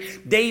 23,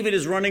 David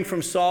is running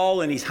from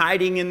Saul and he's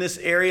hiding in this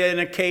area in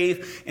a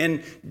cave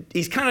and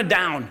he's kind of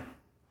down.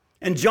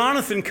 And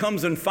Jonathan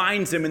comes and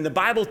finds him, and the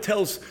Bible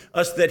tells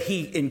us that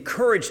he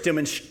encouraged him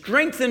and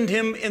strengthened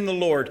him in the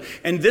Lord.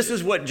 And this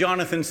is what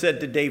Jonathan said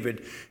to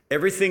David.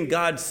 Everything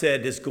God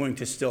said is going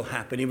to still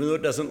happen, even though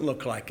it doesn't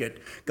look like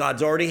it.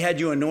 God's already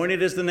had you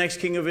anointed as the next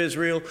king of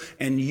Israel,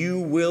 and you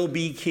will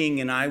be king,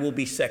 and I will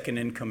be second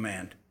in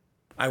command.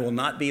 I will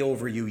not be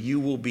over you. You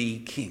will be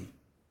king.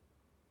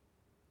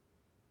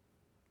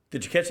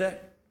 Did you catch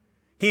that?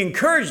 He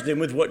encouraged him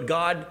with what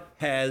God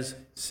has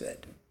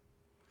said.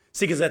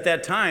 See, because at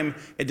that time,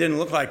 it didn't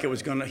look like he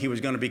was going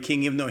to be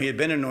king, even though he had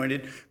been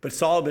anointed. But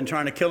Saul had been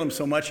trying to kill him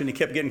so much, and he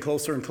kept getting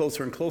closer and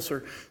closer and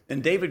closer.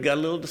 And David got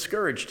a little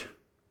discouraged.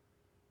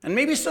 And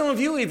maybe some of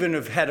you even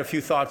have had a few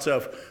thoughts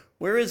of,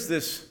 where is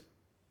this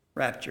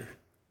rapture?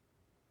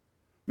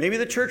 Maybe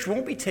the church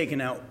won't be taken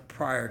out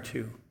prior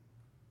to.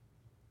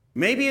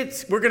 Maybe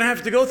we're going to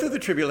have to go through the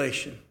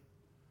tribulation.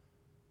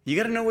 You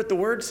got to know what the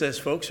word says,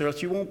 folks, or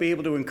else you won't be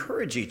able to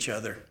encourage each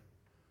other.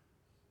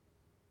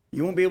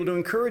 You won't be able to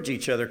encourage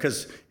each other,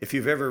 because if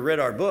you've ever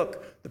read our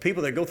book, the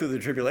people that go through the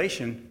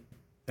tribulation,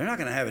 they're not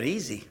going to have it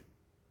easy.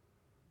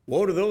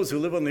 Woe to those who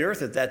live on the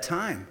earth at that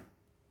time.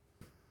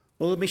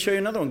 Well, let me show you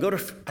another one. Go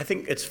to, I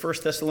think it's 1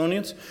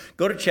 Thessalonians.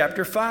 Go to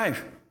chapter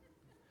 5.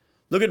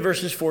 Look at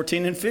verses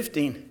 14 and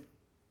 15.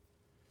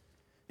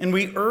 And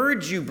we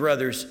urge you,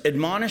 brothers,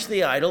 admonish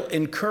the idle,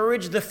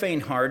 encourage the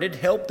faint-hearted,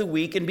 help the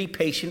weak, and be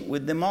patient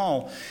with them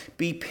all.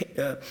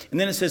 And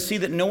then it says, see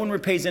that no one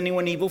repays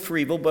anyone evil for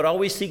evil, but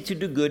always seek to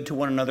do good to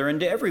one another and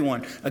to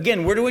everyone.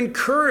 Again, we're to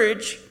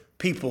encourage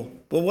people.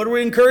 But what do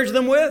we encourage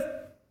them with?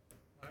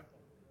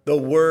 The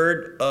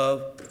Word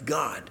of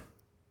God.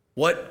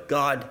 what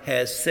God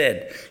has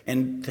said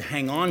and to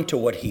hang on to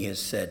what he has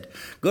said.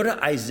 Go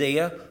to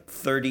Isaiah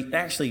 30.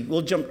 Actually,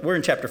 we're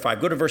in chapter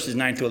 5. Go to verses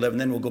 9 through 11,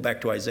 then we'll go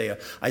back to Isaiah.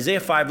 Isaiah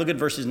 5, look at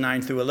verses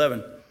 9 through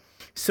 11.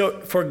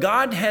 So, for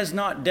God has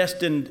not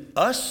destined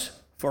us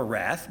for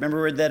wrath. Remember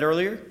we read that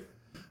earlier?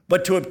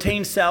 But to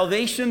obtain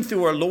salvation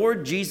through our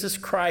Lord Jesus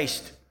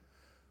Christ,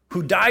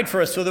 who died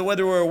for us so that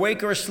whether we're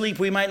awake or asleep,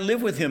 we might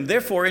live with him.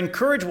 Therefore,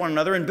 encourage one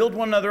another and build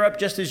one another up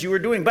just as you are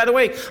doing. By the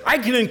way, I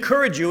can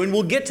encourage you, and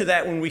we'll get to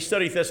that when we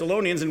study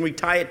Thessalonians and we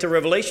tie it to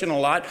Revelation a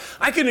lot.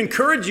 I can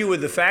encourage you with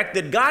the fact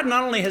that God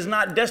not only has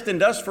not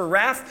destined us for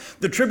wrath,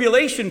 the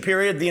tribulation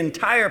period, the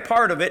entire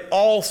part of it,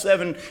 all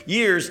 7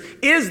 years,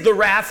 is the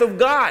wrath of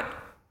God.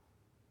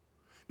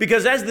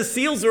 Because as the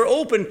seals are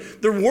opened,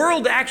 the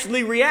world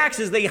actually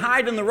reacts as they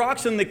hide in the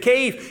rocks in the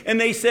cave,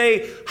 and they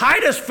say,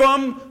 hide us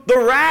from the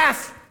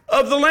wrath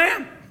of the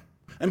Lamb.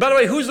 And by the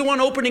way, who's the one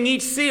opening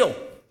each seal?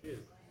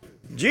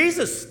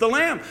 Jesus, the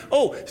Lamb.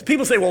 Oh,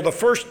 people say, well, the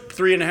first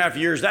 3.5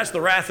 years, that's the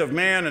wrath of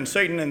man and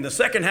Satan, and the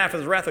second half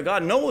is the wrath of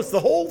God. No, it's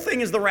the whole thing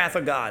is the wrath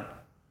of God.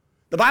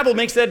 The Bible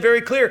makes that very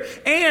clear.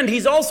 And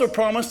he's also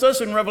promised us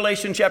in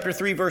Revelation chapter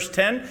 3, verse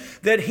 10,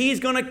 that he's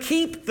going to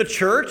keep the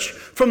church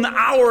from the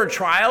hour of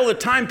trial, the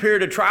time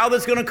period of trial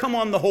that's going to come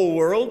on the whole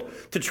world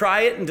to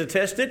try it and to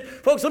test it.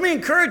 Folks, let me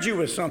encourage you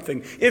with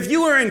something. If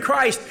you are in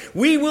Christ,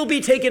 we will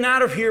be taken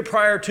out of here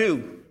prior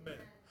to.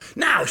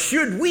 Now,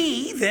 should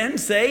we then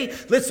say,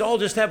 let's all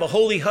just have a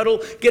holy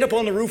huddle, get up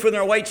on the roof in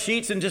our white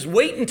sheets and just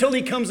wait until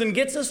he comes and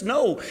gets us?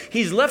 No,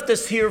 he's left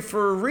us here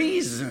for a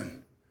reason.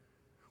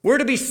 We're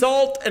to be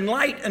salt and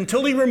light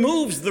until he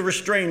removes the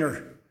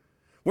restrainer.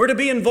 We're to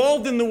be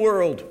involved in the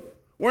world.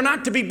 We're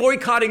not to be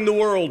boycotting the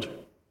world.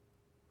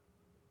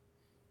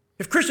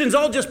 If Christians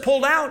all just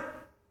pulled out,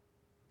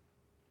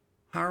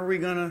 how are we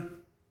going to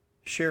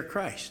share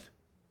Christ?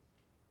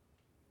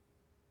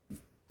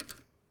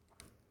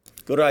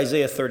 Go to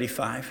Isaiah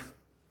 35.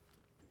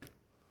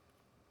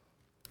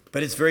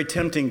 But it's very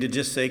tempting to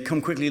just say, come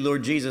quickly,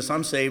 Lord Jesus,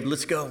 I'm saved,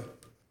 let's go.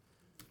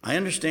 I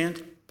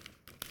understand.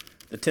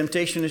 The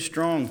temptation is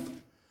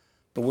strong,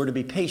 but we're to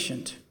be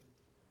patient.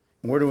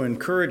 We're to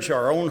encourage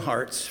our own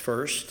hearts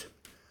first.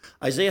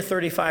 Isaiah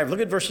 35,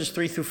 look at verses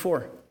 3 through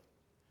 4.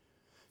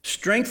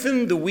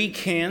 Strengthen the weak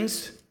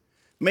hands,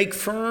 make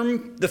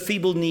firm the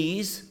feeble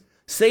knees.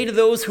 Say to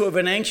those who have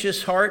an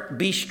anxious heart,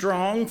 be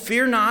strong,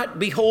 fear not.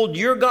 Behold,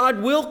 your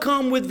God will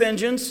come with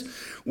vengeance.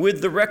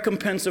 With the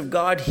recompense of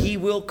God, he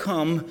will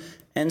come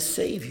and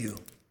save you.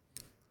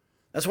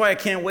 That's why I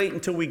can't wait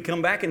until we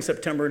come back in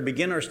September and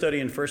begin our study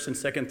in 1st and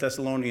 2nd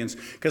Thessalonians.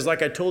 Because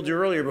like I told you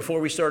earlier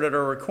before we started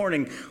our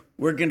recording,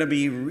 we're going to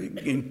be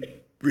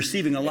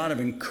receiving a lot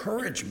of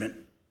encouragement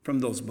from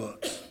those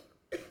books.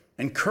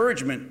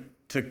 Encouragement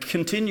to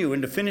continue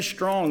and to finish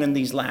strong in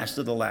these last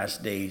of the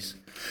last days.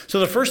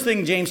 So the first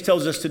thing James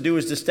tells us to do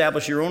is to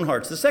establish your own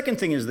hearts. The second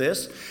thing is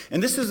this,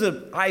 and this is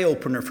an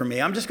eye-opener for me.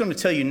 I'm just going to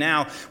tell you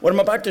now, what I'm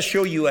about to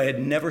show you I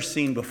had never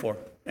seen before.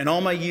 In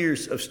all my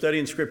years of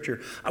studying Scripture,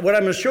 what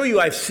I'm going to show you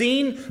I've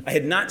seen, I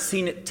had not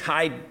seen it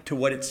tied to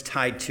what it's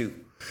tied to.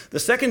 The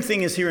second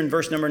thing is here in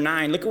verse number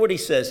 9. Look at what he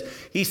says.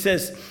 He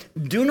says,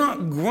 do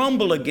not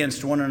grumble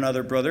against one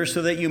another, brothers,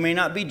 so that you may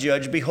not be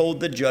judged.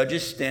 Behold, the judge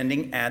is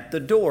standing at the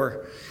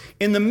door.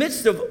 In the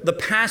midst of the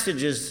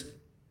passages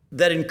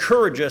that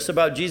encourage us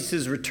about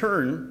Jesus'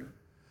 return,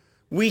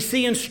 we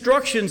see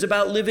instructions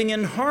about living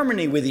in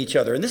harmony with each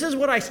other. And this is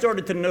what I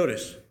started to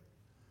notice.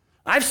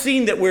 I've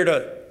seen that we're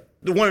to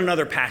the one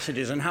another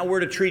passages and how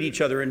we're to treat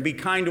each other and be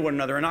kind to one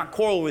another and not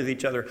quarrel with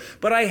each other.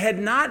 But I had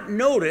not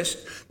noticed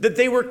that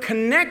they were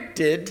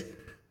connected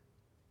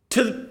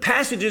to the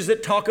passages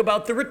that talk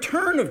about the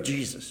return of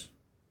Jesus.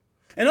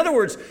 In other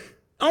words,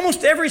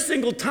 almost every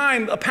single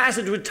time a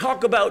passage would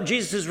talk about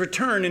Jesus'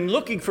 return and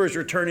looking for his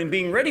return and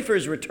being ready for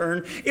his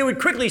return, it would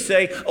quickly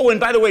say, oh, and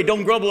by the way,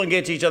 don't grumble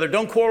against each other,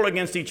 don't quarrel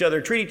against each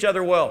other, treat each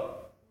other well.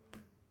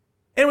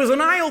 It was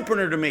an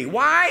eye-opener to me.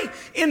 Why,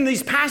 in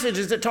these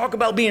passages that talk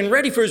about being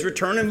ready for his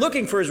return and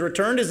looking for his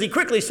return, does he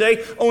quickly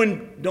say, oh,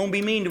 and don't be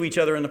mean to each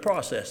other in the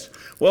process?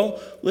 Well,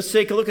 let's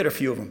take a look at a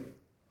few of them.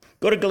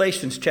 Go to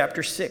Galatians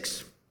chapter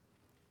 6.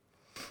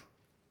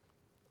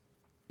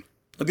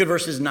 Look at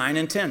verses 9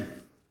 and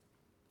 10.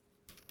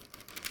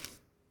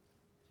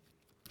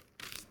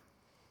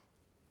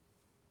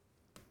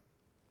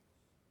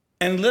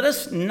 And let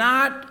us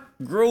not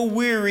grow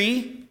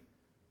weary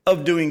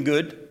of doing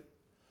good,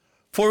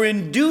 for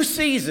in due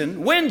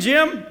season, when,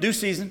 Jim? Due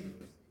season.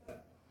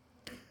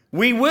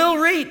 We will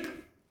reap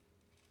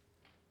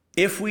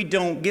if we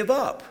don't give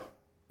up.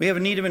 We have a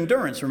need of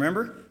endurance,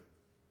 remember?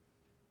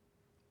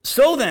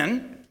 So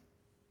then,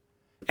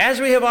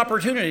 as we have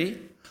opportunity,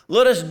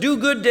 let us do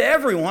good to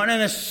everyone,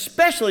 and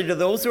especially to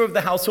those who are of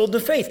the household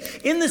of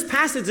faith. In this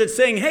passage, it's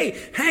saying,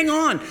 hey, hang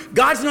on.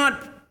 God's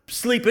not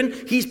sleeping.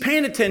 He's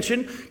paying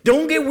attention.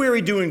 Don't get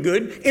weary doing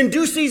good. In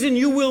due season,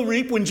 you will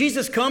reap. When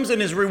Jesus comes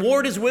and his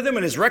reward is with him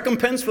and his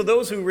recompense for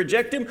those who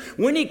reject him,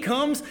 when he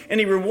comes and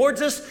he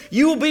rewards us,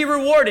 you will be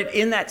rewarded.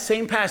 In that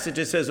same passage,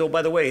 it says, oh,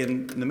 by the way,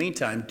 in the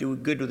meantime, do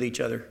good with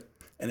each other.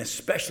 and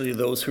especially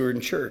those who are in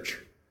church.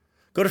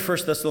 Go to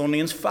 1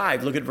 Thessalonians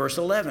 5. Look at verse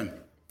 11.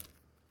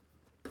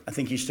 I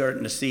think you're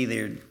starting to see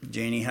there,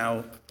 Janie,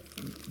 how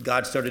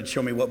God started to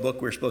show me what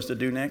book we're supposed to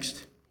do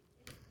next.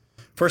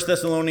 1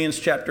 Thessalonians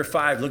chapter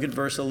 5. Look at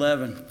verse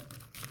 11.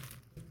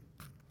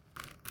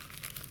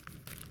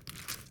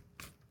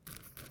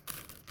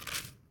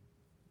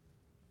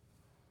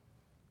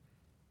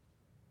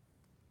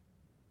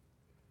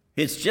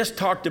 It's just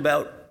talked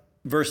about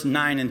verse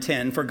 9 and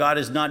 10. For God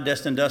has not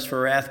destined us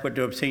for wrath, but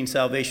to obtain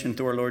salvation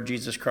through our Lord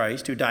Jesus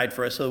Christ, who died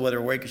for us, so whether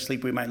awake or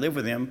asleep we might live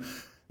with him.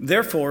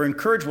 Therefore,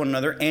 encourage one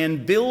another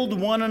and build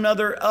one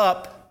another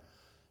up,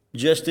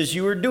 just as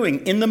you are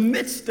doing. In the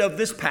midst of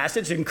this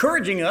passage,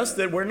 encouraging us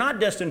that we're not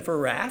destined for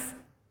wrath,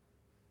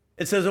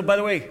 it says, oh, by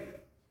the way,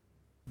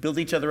 build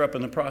each other up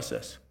in the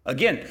process.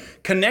 Again,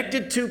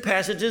 connected to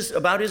passages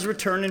about his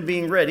return and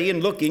being ready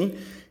and looking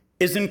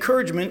is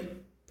encouragement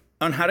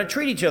on how to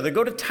treat each other.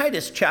 Go to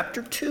Titus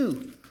chapter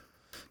 2.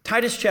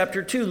 Titus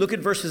chapter 2, look at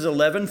verses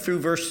 11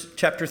 through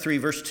chapter 3,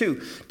 verse 2.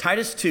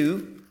 Titus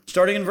 2,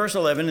 starting in verse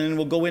 11, and then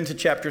we'll go into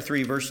chapter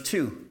 3, verse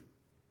 2.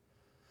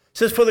 It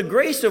says, for the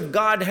grace of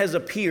God has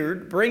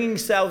appeared, bringing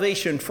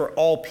salvation for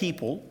all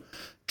people,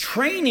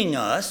 training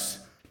us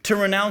to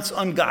renounce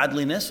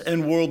ungodliness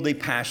and worldly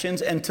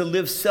passions, and to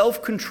live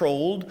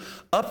self-controlled,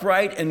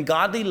 upright, and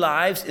godly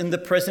lives in the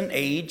present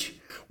age,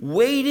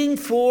 waiting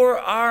for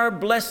our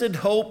blessed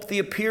hope, the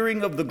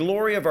appearing of the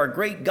glory of our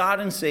great God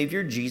and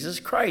Savior, Jesus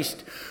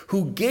Christ,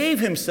 who gave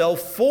himself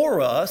for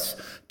us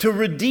to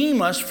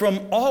redeem us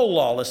from all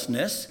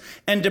lawlessness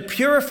and to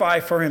purify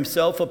for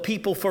himself a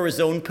people for his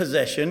own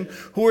possession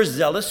who are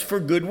zealous for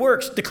good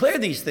works. Declare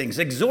these things,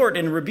 exhort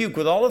and rebuke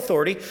with all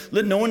authority,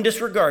 let no one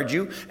disregard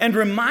you, and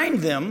remind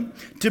them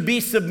to be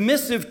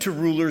submissive to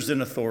rulers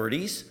and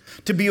authorities,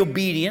 to be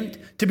obedient,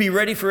 to be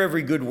ready for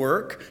every good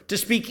work, to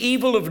speak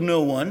evil of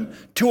no one,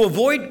 to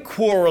avoid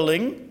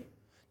quarreling,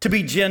 to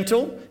be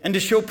gentle, and to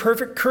show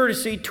perfect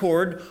courtesy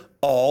toward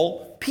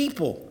all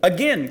people.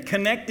 Again,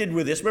 connected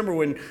with this. Remember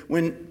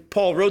when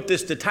Paul wrote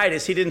this to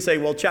Titus, he didn't say,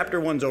 well, chapter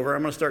 1's over,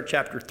 I'm going to start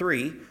chapter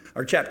 3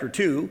 or chapter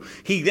 2.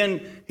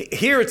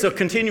 Here it's a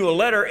continual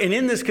letter, and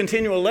in this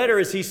continual letter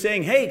is he's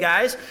saying, hey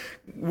guys,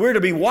 we're to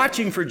be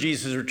watching for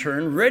Jesus'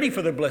 return, ready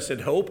for the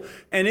blessed hope,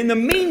 and in the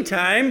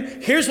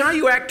meantime, here's how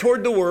you act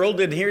toward the world,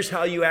 and here's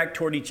how you act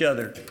toward each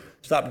other.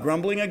 Stop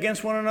grumbling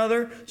against one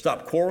another,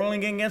 stop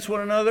quarreling against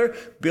one another,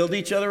 build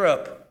each other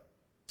up.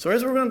 So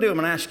here's what we're going to do. I'm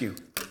going to ask you,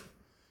 have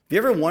you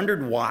ever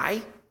wondered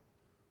why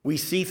we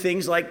see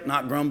things like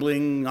not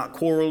grumbling, not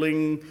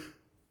quarreling,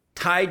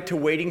 tied to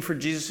waiting for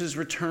Jesus'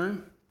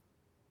 return?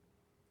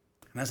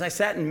 And as I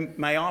sat in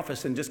my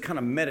office and just kind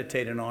of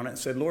meditated on it and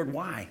said, Lord,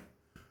 why?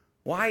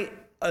 Why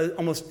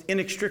almost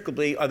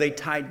inextricably are they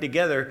tied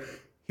together?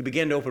 He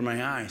began to open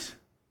my eyes.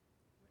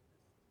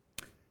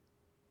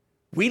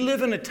 We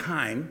live in a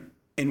time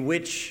in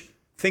which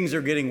things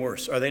are getting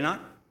worse, are they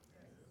not?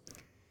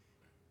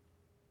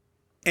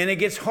 And it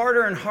gets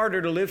harder and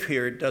harder to live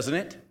here, doesn't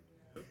it?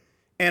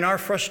 And our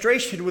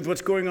frustration with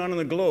what's going on in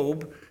the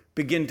globe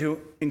begin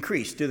to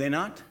increase, do they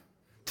not?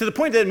 To the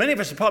point that many of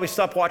us have probably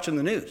stopped watching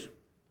the news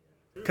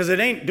because it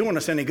ain't doing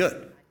us any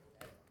good.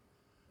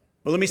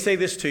 Well, let me say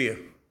this to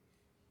you.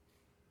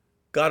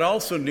 God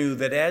also knew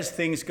that as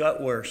things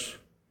got worse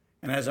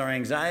and as our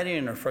anxiety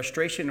and our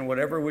frustration and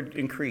whatever would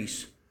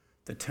increase,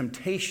 the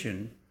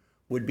temptation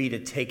would be to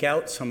take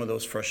out some of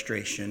those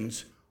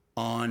frustrations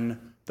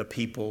on the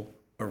people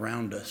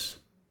around us,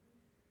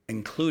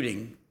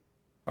 including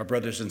our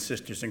brothers and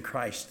sisters in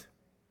Christ.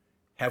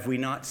 Have we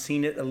not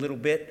seen it a little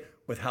bit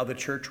with how the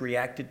church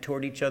reacted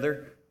toward each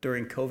other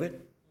during COVID?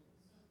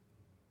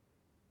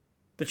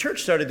 The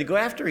church started to go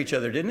after each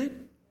other, didn't it?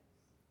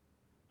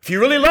 If you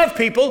really love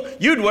people,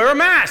 you'd wear a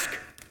mask.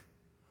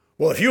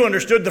 Well, if you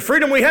understood the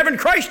freedom we have in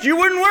Christ, you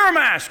wouldn't wear a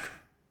mask.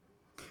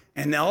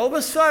 And all of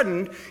a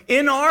sudden,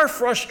 in our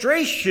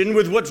frustration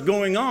with what's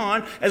going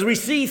on, as we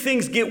see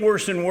things get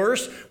worse and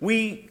worse,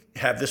 we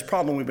have this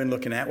problem we've been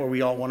looking at where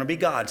we all want to be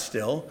God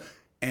still.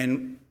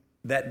 And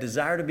that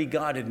desire to be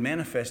God had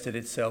manifested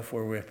itself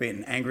where we're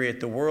being angry at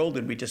the world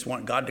and we just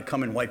want God to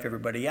come and wipe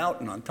everybody out.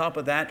 And on top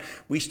of that,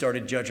 we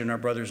started judging our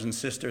brothers and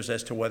sisters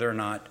as to whether or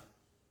not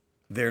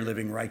they're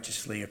living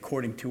righteously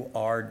according to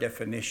our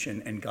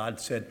definition. And God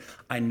said,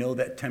 I know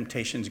that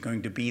temptation is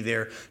going to be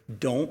there.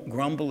 Don't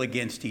grumble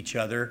against each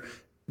other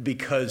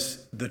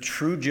because the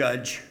true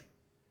judge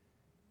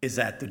is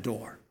at the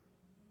door.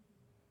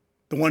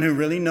 The one who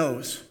really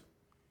knows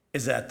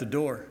is at the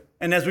door.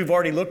 And as we've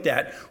already looked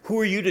at, who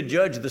are you to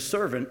judge the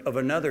servant of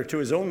another? To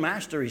his own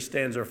master he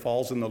stands or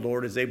falls, and the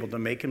Lord is able to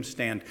make him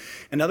stand.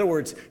 In other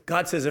words,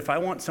 God says, if I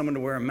want someone to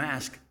wear a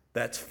mask,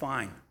 that's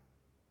fine.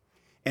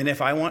 And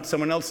if I want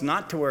someone else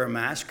not to wear a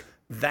mask,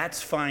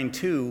 that's fine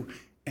too,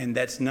 and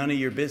that's none of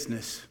your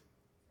business.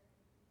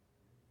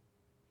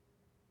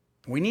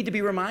 We need to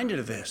be reminded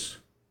of this.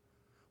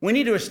 We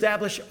need to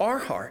establish our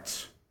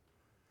hearts.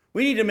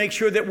 We need to make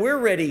sure that we're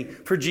ready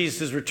for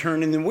Jesus'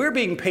 return and that we're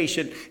being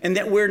patient and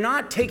that we're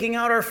not taking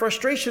out our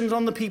frustrations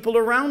on the people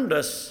around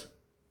us.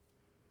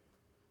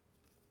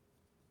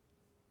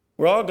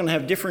 We're all going to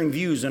have differing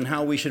views on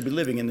how we should be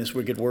living in this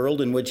wicked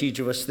world, in which each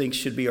of us thinks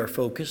should be our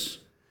focus.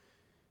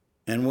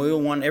 And we'll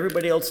want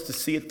everybody else to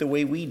see it the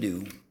way we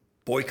do.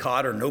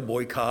 Boycott or no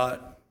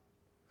boycott.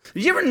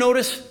 Did you ever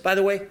notice, by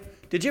the way,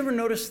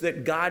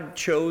 that God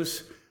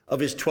chose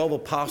of his 12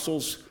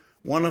 apostles,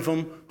 one of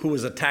them who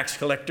was a tax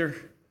collector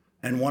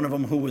and one of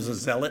them who was a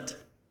zealot?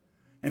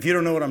 If you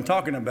don't know what I'm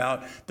talking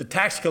about, the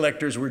tax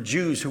collectors were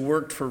Jews who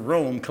worked for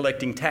Rome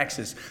collecting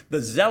taxes. The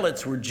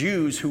zealots were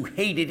Jews who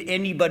hated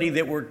anybody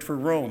that worked for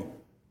Rome.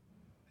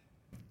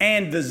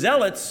 And the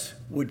zealots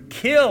would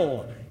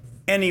kill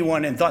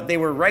anyone and thought they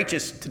were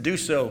righteous to do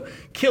so,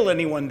 kill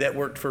anyone that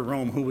worked for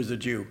Rome who was a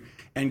Jew.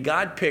 And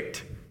God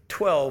picked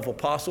 12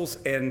 apostles,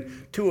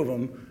 and 2 of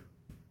them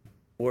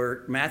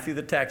were Matthew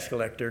the tax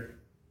collector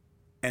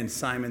and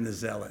Simon the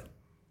zealot.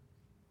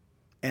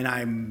 And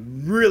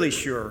I'm really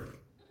sure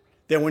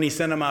that when he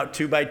sent them out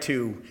 2 by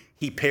 2,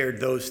 he paired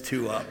those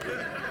 2 up.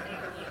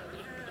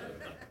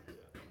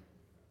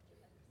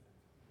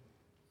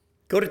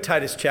 Go to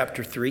Titus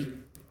chapter 3.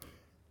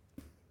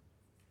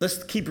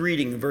 Let's keep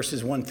reading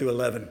verses 1 through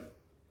 11.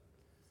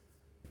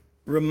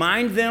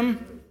 Remind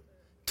them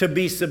to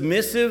be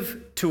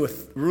submissive to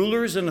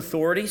rulers and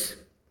authorities,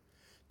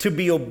 to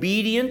be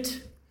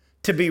obedient,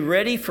 to be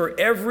ready for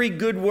every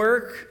good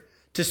work,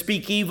 to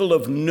speak evil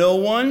of no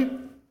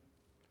one.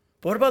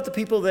 But what about the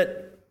people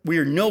that we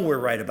know we're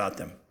right about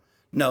them?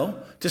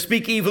 No, to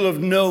speak evil of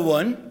no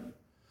one,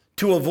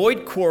 to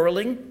avoid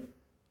quarreling,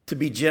 to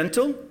be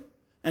gentle,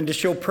 and to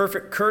show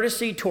perfect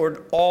courtesy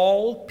toward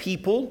all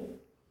people.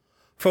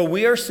 For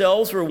we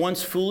ourselves were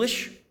once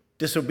foolish,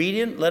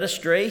 disobedient, led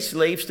astray,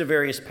 slaves to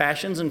various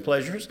passions and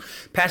pleasures,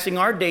 passing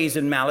our days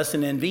in malice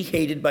and envy,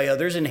 hated by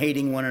others and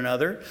hating one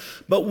another.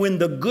 But when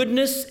the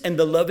goodness and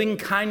the loving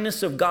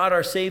kindness of God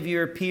our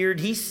Savior appeared,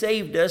 he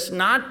saved us,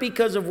 not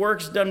because of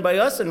works done by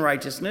us in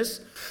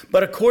righteousness,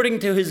 but according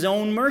to his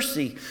own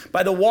mercy,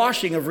 by the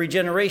washing of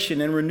regeneration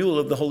and renewal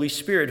of the Holy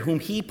Spirit, whom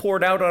he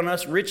poured out on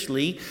us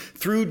richly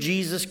through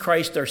Jesus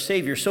Christ our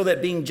Savior, so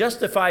that being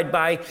justified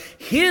by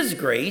his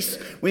grace,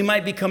 we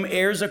might become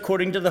heirs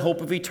according to the hope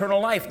of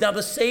eternal life. Now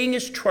the saying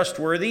is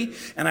trustworthy,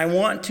 and I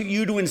want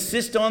you to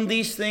insist on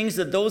these things,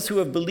 that those who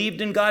have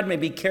believed in God may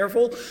be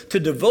careful to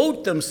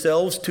devote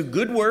themselves to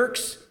good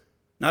works,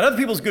 not other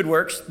people's good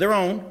works, their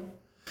own.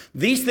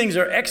 These things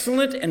are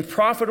excellent and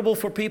profitable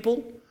for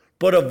people.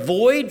 But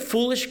avoid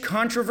foolish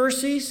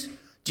controversies,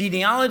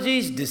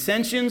 genealogies,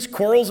 dissensions,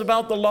 quarrels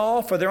about the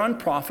law, for they're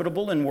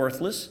unprofitable and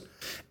worthless.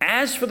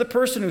 As for the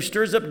person who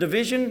stirs up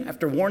division,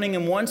 after warning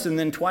him once and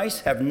then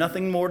twice, have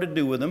nothing more to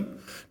do with him,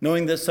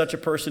 knowing that such a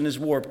person is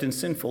warped and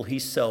sinful,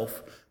 he's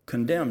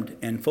self-condemned.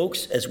 And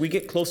folks, as we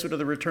get closer to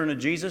the return of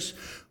Jesus,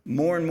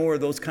 more and more of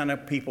those kind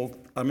of people,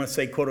 I'm going to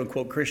say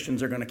quote-unquote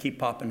Christians, are going to keep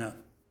popping up.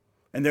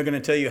 And they're going to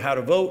tell you how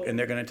to vote, and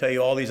they're going to tell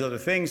you all these other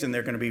things, and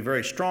they're going to be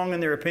very strong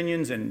in their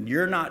opinions, and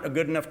you're not a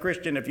good enough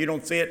Christian if you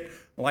don't see it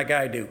like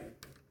I do.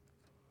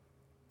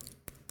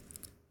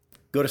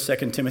 Go to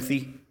 2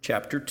 Timothy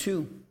chapter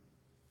 2.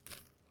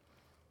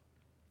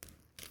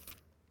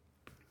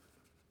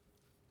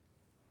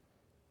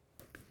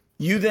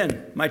 You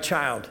then, my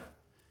child,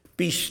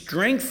 be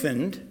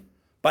strengthened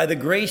by the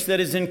grace that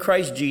is in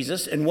Christ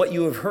Jesus, and what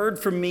you have heard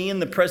from me in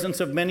the presence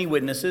of many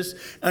witnesses,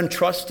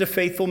 entrust to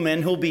faithful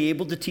men who will be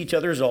able to teach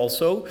others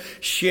also.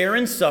 Share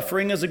in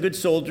suffering as a good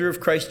soldier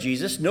of Christ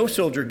Jesus. No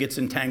soldier gets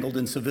entangled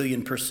in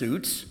civilian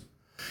pursuits,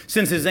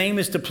 since his aim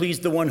is to please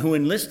the one who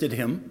enlisted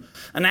him.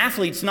 An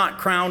athlete's not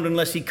crowned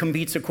unless he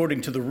competes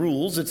according to the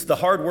rules. It's the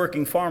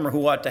hard-working farmer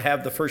who ought to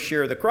have the first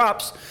share of the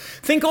crops.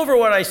 Think over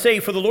what I say,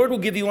 for the Lord will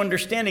give you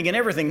understanding in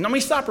everything. Let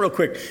me stop real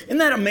quick. Isn't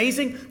that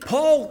amazing?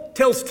 Paul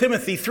tells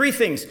Timothy 3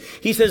 things.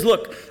 He says,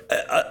 look,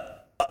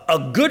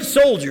 a good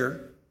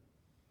soldier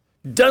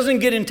doesn't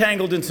get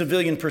entangled in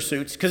civilian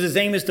pursuits because his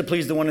aim is to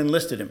please the one who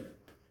enlisted him.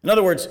 In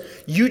other words,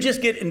 you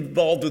just get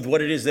involved with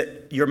what it is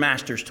that your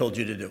master's told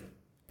you to do.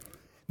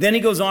 Then he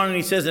goes on and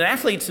he says, an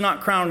athlete's not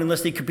crowned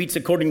unless he competes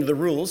according to the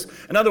rules.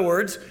 In other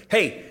words,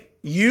 hey,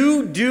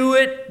 you do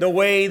it the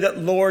way that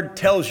Lord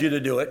tells you to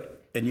do it,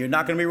 and you're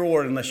not going to be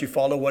rewarded unless you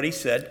follow what he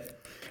said.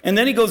 And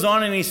then he goes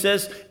on and he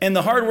says, and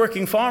the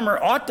hardworking farmer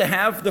ought to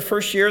have the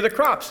first share of the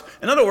crops.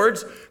 In other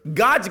words,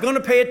 God's going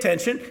to pay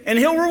attention and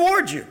he'll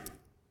reward you.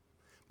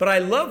 But I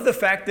love the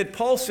fact that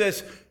Paul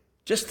says,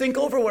 just think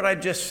over what I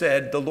just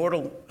said. The Lord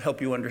will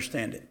help you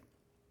understand it. Isn't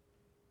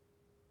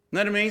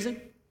that amazing?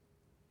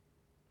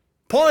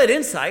 Paul had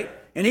insight,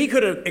 and he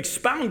could have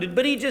expounded,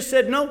 but he just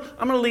said, no,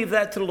 I'm going to leave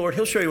that to the Lord.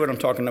 He'll show you what I'm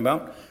talking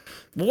about.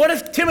 But what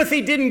if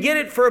Timothy didn't get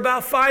it for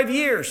about 5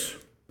 years?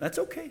 That's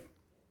okay.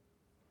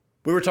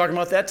 We were talking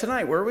about that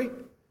tonight, were we?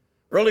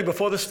 Early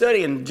before the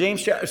study in John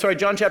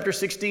chapter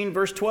 16,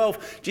 verse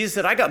 12, Jesus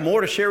said, I got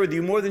more to share with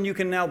you, more than you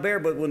can now bear,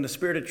 but when the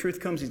Spirit of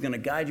truth comes, he's going to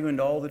guide you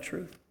into all the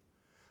truth.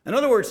 In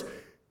other words,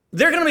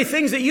 there are going to be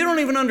things that you don't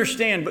even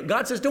understand, but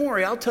God says, don't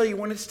worry, I'll tell you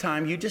when it's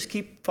time. You just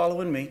keep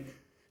following me.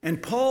 And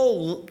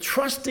Paul,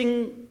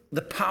 trusting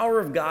the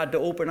power of God to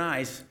open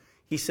eyes,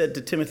 he said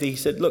to Timothy, he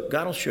said, look,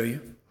 God will show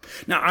you.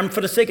 Now,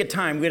 for the sake of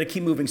time, we're going to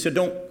keep moving, so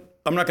don't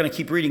I'm not going to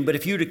keep reading, but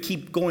if you were to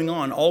keep going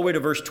on all the way to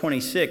verse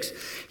 26,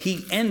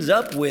 he ends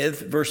up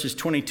with verses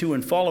 22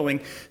 and following.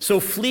 So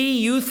flee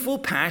youthful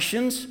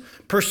passions,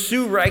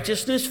 pursue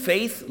righteousness,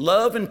 faith,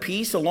 love, and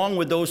peace, along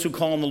with those who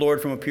call on the Lord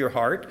from a pure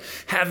heart.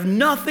 Have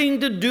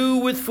nothing to do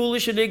with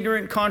foolish and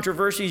ignorant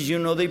controversies. You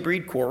know they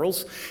breed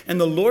quarrels. And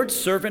the Lord's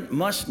servant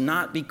must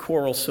not be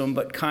quarrelsome,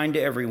 but kind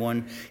to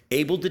everyone,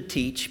 able to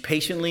teach,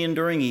 patiently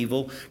enduring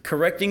evil,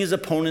 correcting his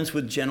opponents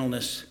with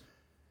gentleness.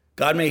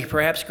 God may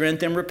perhaps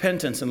grant them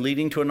repentance and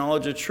leading to a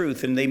knowledge of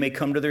truth, and they may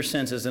come to their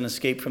senses and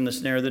escape from the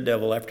snare of the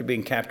devil after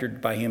being captured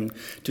by him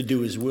to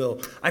do his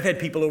will. I've had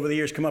people over the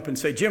years come up and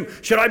say, Jim,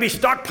 should I be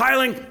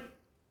stockpiling?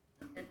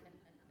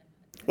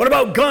 What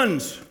about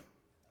guns?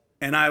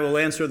 And I will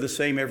answer the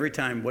same every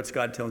time. What's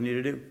God telling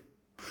you to do?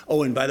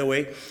 Oh, and by the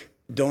way,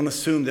 don't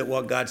assume that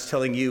what God's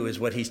telling you is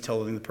what he's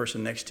telling the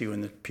person next to you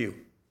in the pew.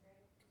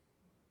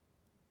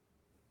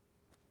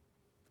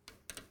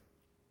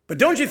 But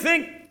don't you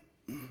think?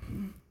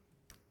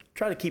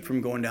 Try to keep from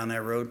going down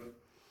that road.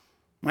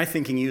 My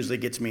thinking usually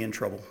gets me in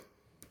trouble.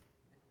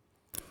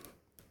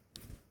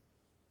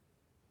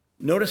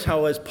 Notice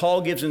how as Paul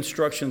gives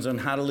instructions on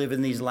how to live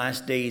in these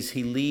last days,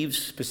 he leaves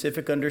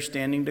specific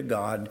understanding to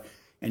God,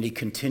 and he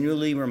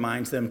continually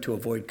reminds them to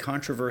avoid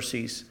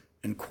controversies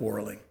and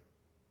quarreling.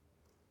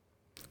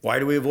 Why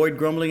do we avoid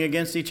grumbling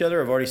against each other?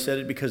 I've already said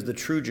it, because the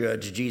true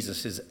judge,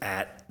 Jesus, is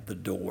at the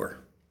door.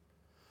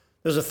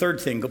 There's a third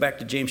thing. Go back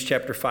to James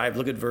chapter 5.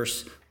 Look at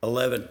verses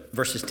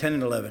 10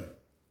 and 11.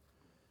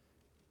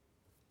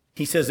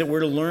 He says that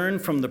we're to learn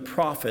from the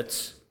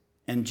prophets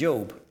and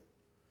Job.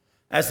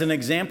 As an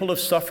example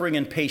of suffering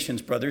and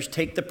patience, brothers,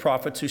 take the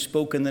prophets who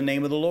spoke in the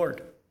name of the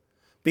Lord.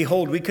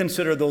 Behold, we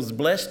consider those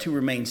blessed who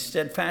remain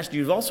steadfast.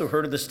 You've also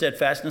heard of the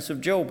steadfastness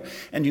of Job,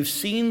 and you've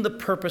seen the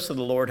purpose of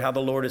the Lord, how the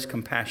Lord is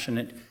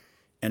compassionate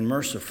and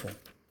merciful.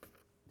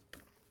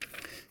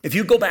 If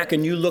you go back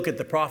and you look at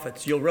the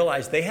prophets, you'll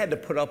realize they had to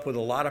put up with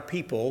a lot of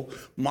people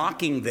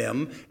mocking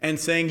them and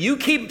saying, you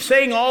keep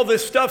saying all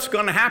this stuff's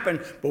going to happen,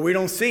 but we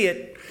don't see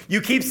it. You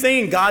keep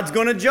saying God's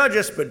going to judge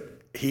us,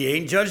 but he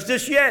ain't judged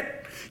us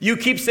yet. You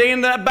keep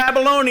saying the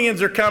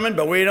Babylonians are coming,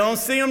 but we don't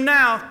see them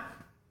now.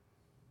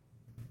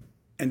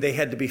 And they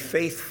had to be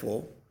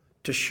faithful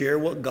to share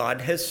what God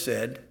has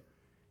said,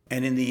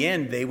 and in the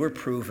end, they were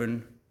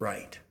proven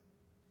right.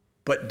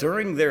 But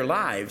during their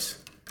lives,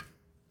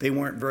 they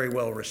weren't very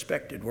well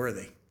respected, were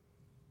they?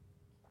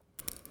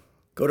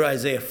 Go to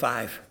Isaiah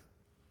 5.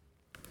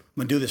 I'm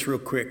going to do this real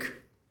quick.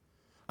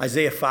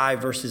 Isaiah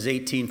 5, verses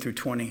 18 through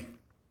 20.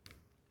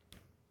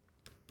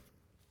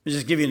 I'll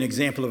just give you an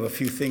example of a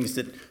few things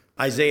that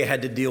Isaiah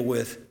had to deal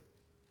with.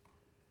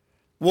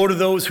 Woe to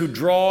those who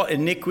draw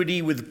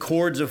iniquity with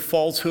cords of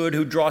falsehood,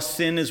 who draw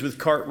sin as with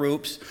cart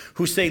ropes,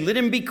 who say, let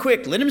him be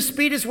quick, let him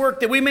speed his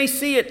work that we may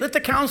see it. Let the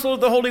counsel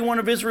of the Holy One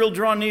of Israel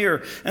draw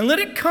near, and let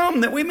it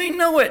come that we may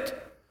know it.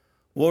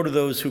 Woe to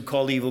those who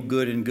call evil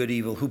good and good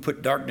evil, who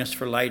put darkness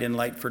for light and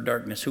light for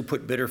darkness, who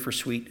put bitter for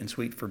sweet and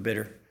sweet for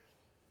bitter.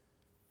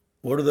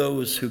 Woe to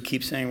those who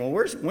keep saying, well,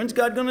 when's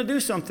God going to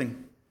do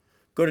something?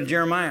 Go to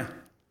Jeremiah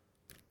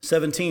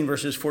 17,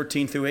 verses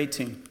 14 through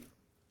 18.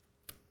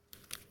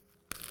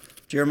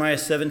 Jeremiah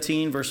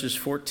 17, verses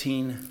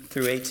 14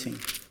 through 18.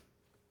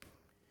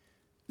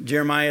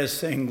 Jeremiah is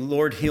saying,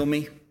 Lord, heal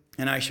me,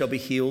 and I shall be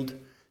healed.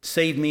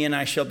 Save me, and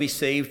I shall be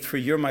saved, for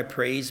you're my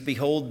praise.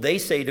 Behold, they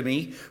say to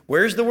me,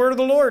 where's the word of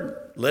the Lord?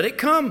 Let it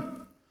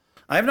come.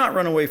 I have not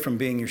run away from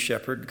being your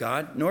shepherd,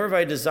 God, nor have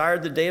I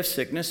desired the day of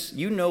sickness.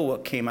 You know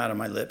what came out of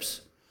my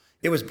lips.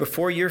 It was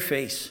before your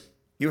face.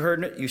 You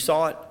heard it, you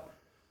saw it.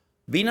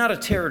 Be not a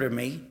terror to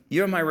me.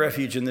 You're my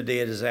refuge in the day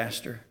of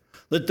disaster.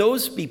 Let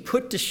those be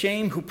put to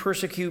shame who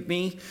persecute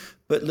me,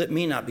 but let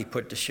me not be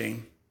put to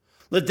shame.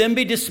 Let them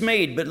be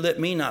dismayed, but let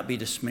me not be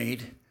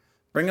dismayed.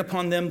 Bring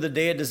upon them the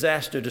day of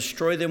disaster.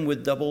 Destroy them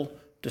with double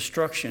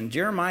destruction.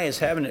 Jeremiah is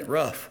having it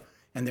rough,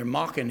 and they're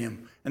mocking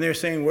him. And they're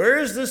saying, where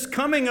is this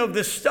coming of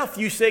this stuff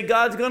you say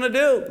God's going to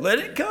do? Let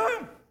it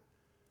come.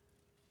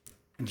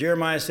 And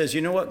Jeremiah says,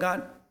 you know what,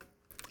 God?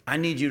 I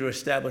need you to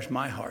establish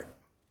my heart.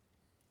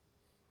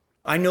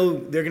 I know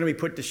they're going to be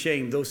put to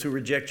shame, those who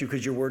reject you,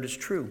 because your word is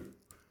true.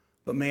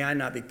 But may I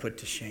not be put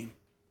to shame.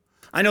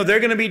 I know they're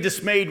going to be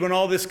dismayed when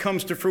all this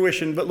comes to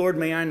fruition, but Lord,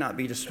 may I not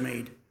be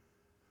dismayed.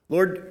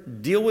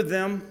 Lord, deal with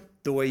them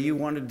the way you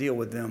want to deal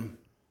with them,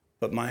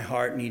 but my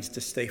heart needs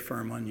to stay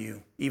firm on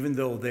you, even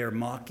though they're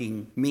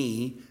mocking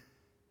me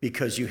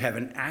because you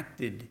haven't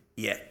acted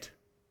yet.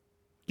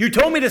 You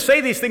told me to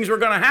say these things were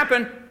going to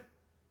happen.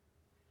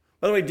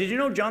 By the way, did you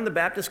know John the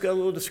Baptist got a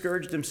little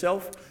discouraged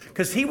himself?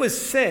 Because he was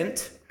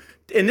sent.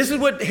 And this is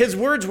what his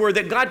words were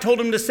that God told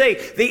him to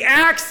say. The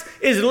axe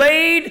is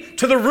laid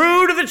to the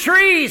root of the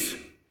trees.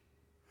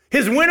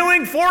 His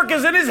winnowing fork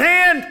is in his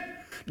hand.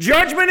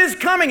 Judgment is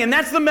coming. And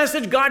that's the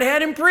message God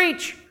had him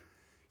preach.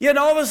 Yet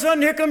all of a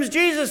sudden, here comes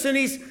Jesus, and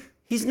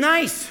he's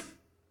nice.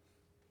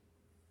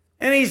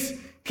 And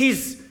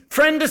he's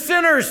friend to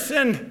sinners,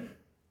 and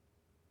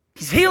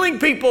he's healing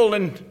people.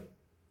 And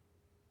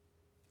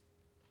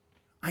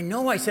I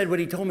know I said what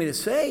he told me to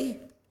say.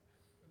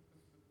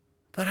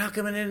 But how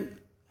come it isn't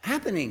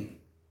happening?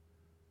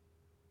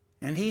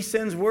 And he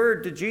sends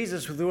word to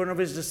Jesus with one of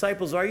his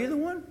disciples, are you the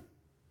one?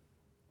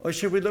 Or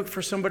should we look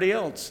for somebody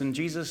else? And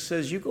Jesus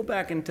says, you go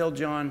back and tell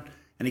John,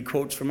 and he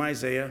quotes from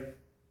Isaiah,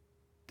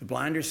 the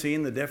blind are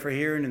seeing, the deaf are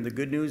hearing, and the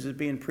good news is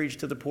being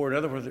preached to the poor. In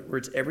other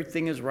words,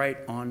 everything is right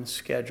on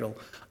schedule.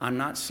 I'm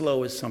not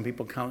slow as some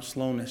people count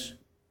slowness.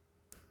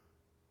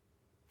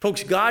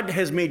 Folks, God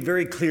has made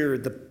very clear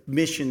the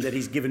mission that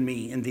he's given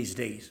me in these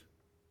days.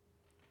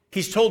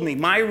 He's told me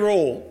my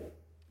role,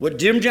 what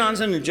Jim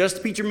Johnson and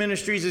Just Preacher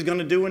Ministries is going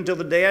to do until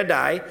the day I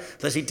die,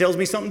 unless he tells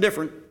me something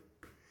different,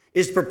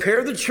 is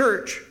prepare the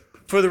church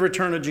for the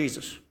return of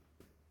Jesus.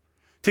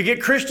 To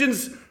get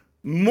Christians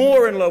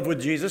more in love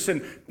with Jesus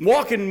and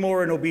walking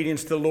more in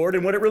obedience to the Lord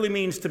and what it really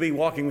means to be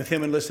walking with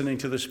him and listening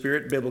to the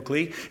Spirit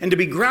biblically, and to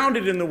be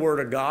grounded in the Word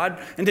of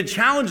God, and to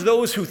challenge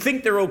those who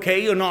think they're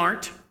okay and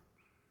aren't.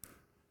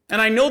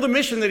 And I know the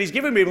mission that he's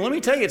given me, but let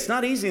me tell you, it's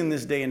not easy in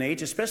this day and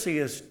age, especially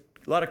as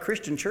a lot of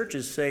Christian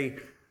churches say,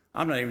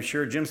 I'm not even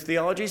sure Jim's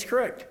theology is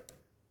correct.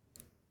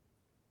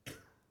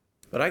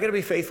 But I got to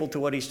be faithful to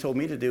what he's told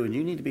me to do, and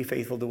you need to be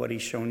faithful to what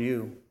he's shown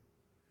you,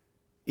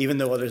 even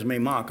though others may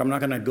mock. I'm not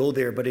going to go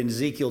there, but in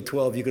Ezekiel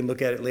 12, you can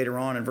look at it later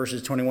on in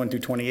verses 21 through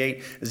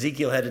 28.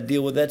 Ezekiel had to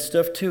deal with that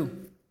stuff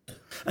too.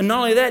 And not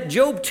only that,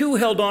 Job too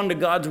held on to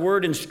God's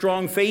word in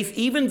strong faith,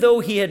 even though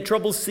he had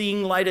trouble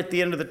seeing light at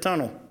the end of the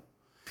tunnel.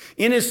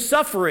 In his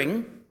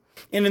suffering,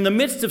 and in the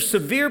midst of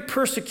severe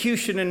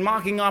persecution and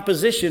mocking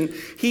opposition,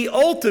 he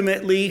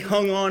ultimately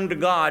hung on to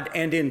God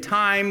and in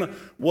time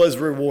was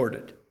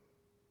rewarded.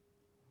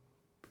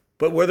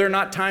 But were there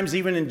not times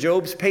even in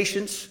Job's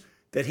patience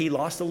that he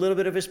lost a little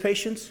bit of his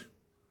patience?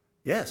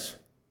 Yes.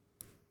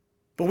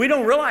 But we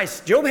don't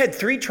realize Job had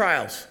 3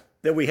 trials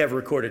that we have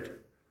recorded.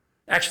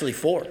 Actually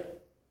 4.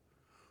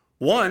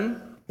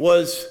 One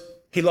was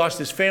he lost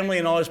his family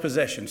and all his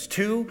possessions.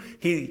 2,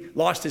 he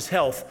lost his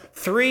health.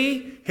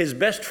 3, his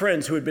best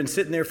friends who had been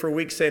sitting there for a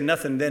week saying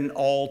nothing, then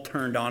all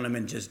turned on him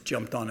and just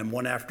jumped on him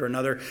one after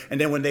another.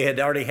 And then when they had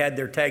already had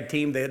their tag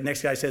team, the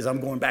next guy says, I'm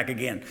going back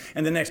again.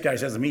 And the next guy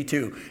says, me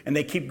too. And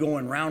they keep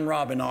going round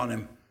robin on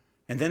him.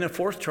 And then a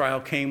 4th trial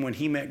came when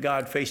he met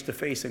God face to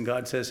face, and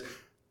God says,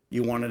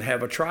 you wanted to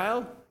have a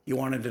trial? You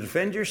wanted to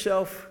defend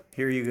yourself?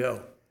 Here you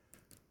go.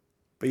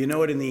 But you know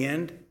what? In the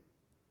end,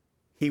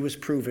 he was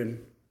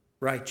proven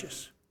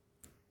righteous,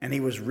 and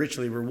he was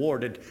richly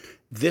rewarded.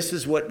 This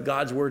is what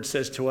God's word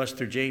says to us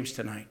through James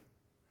tonight.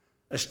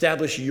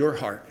 Establish your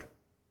heart.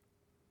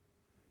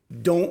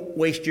 Don't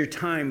waste your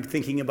time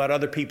thinking about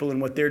other people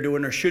and what they're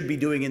doing or should be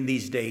doing in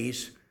these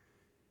days,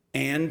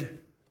 and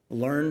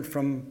learn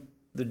from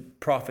the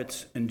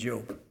prophets and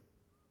Job.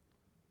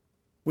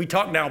 We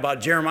talk now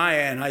about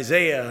Jeremiah and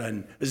Isaiah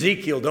and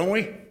Ezekiel, don't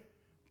we?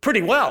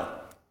 Pretty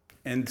well.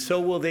 And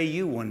so will they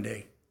you one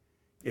day,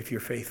 if you're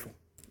faithful.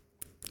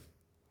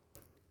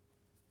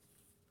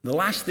 The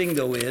last thing,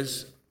 though,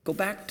 is go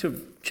back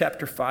to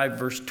chapter 5,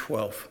 verse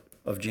 12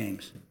 of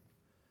James.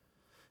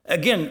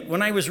 Again,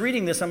 when I was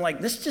reading this, I'm like,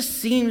 this just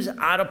seems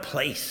out of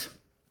place.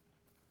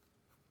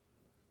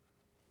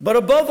 But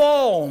above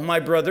all, my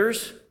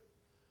brothers,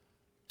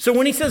 so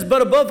when he says,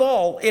 but above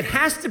all, it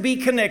has to be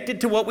connected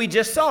to what we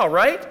just saw,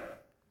 right?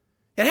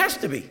 It has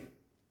to be.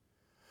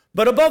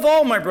 But above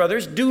all, my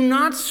brothers, do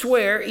not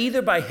swear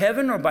either by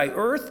heaven or by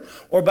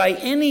earth or by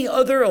any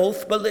other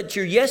oath, but let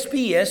your yes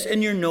be yes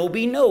and your no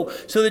be no,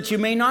 so that you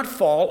may not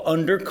fall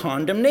under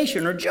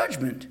condemnation or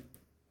judgment.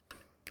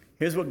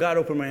 Here's what God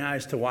opened my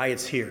eyes to why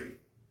it's here.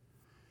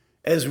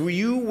 As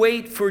you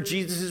wait for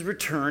Jesus'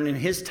 return in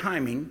his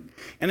timing,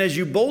 and as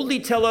you boldly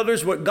tell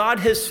others what God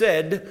has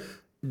said,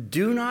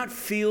 do not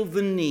feel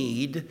the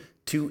need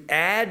to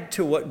add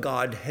to what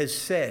God has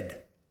said.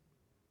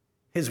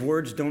 His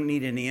words don't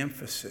need any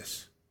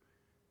emphasis.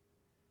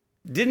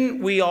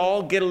 Didn't we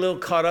all get a little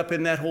caught up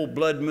in that whole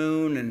blood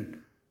moon and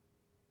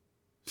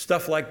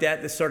stuff like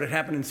that started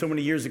happening so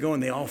many years ago,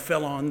 and they all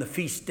fell on the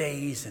feast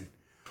days, and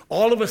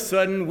all of a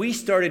sudden we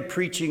started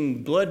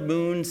preaching blood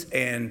moons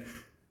and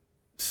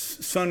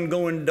sun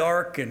going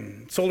dark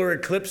and solar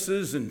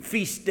eclipses and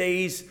feast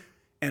days,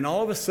 and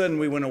all of a sudden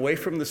we went away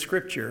from the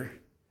scripture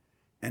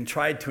and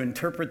tried to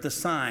interpret the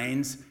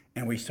signs,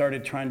 and we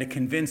started trying to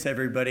convince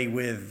everybody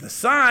with the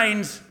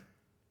signs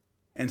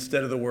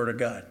instead of the Word of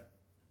God.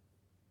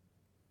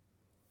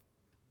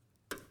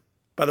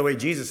 By the way,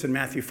 Jesus in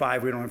Matthew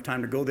 5, we don't have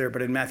time to go there,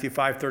 but in Matthew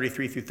 5,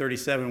 33 through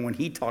 37, when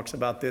he talks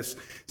about this,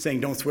 saying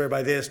don't swear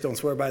by this, don't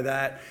swear by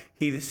that,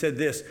 he said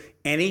this,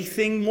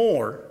 anything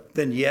more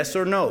than yes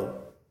or no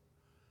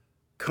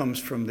comes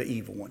from the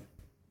evil one.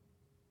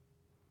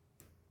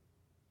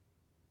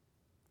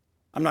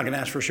 I'm not going to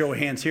ask for a show of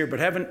hands here, but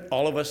haven't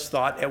all of us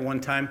thought at one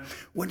time,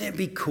 wouldn't it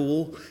be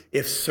cool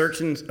if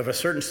a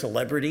certain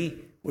celebrity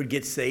would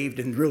get saved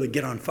and really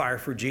get on fire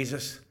for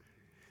Jesus?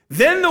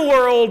 Then the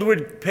world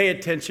would pay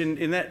attention.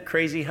 Isn't that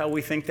crazy how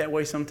we think that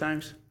way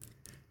sometimes?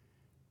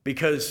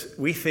 Because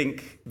we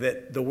think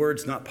that the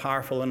word's not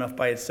powerful enough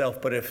by itself,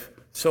 but if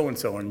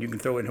so-and-so, and you can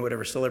throw in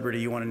whatever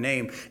celebrity you want to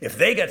name, if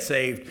they got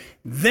saved,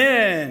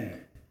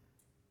 then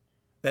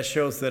that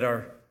shows that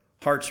our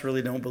hearts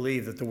really don't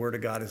believe that the Word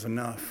of God is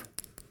enough.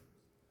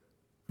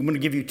 I'm going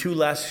to give you two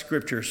last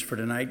scriptures for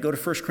tonight. Go to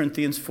 1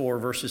 Corinthians 4,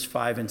 verses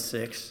 5 and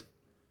 6.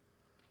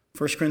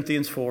 1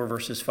 Corinthians 4,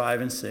 verses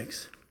 5 and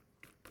 6.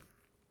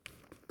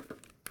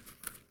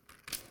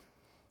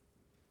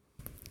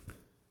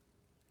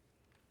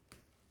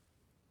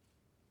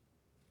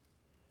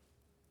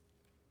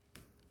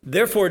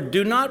 Therefore,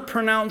 do not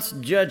pronounce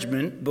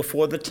judgment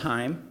before the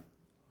time,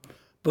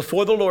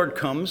 before the Lord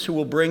comes, who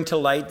will bring to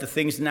light the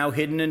things now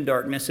hidden in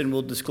darkness and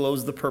will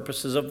disclose the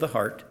purposes of the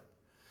heart.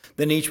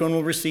 Then each one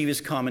will receive his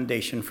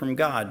commendation from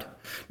God.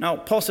 Now,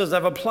 Paul says,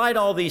 I've applied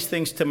all these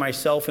things to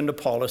myself and to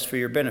Apollos for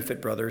your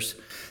benefit, brothers,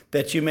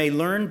 that you may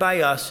learn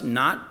by us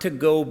not to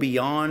go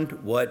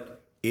beyond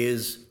what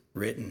is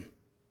written,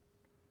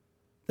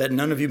 that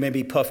none of you may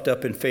be puffed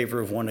up in favor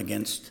of one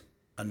against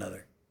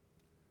another.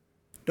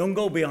 Don't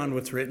go beyond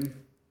what's written.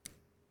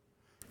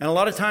 And a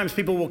lot of times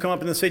people will come up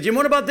and they'll say, Jim,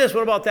 what about this?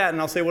 What about that?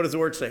 And I'll say, what does the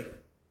Word say?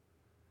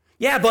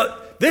 Yeah,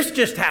 but this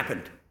just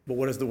happened. But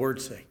what does the Word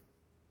say?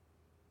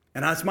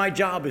 And that's my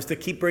job, is to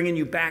keep bringing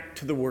you back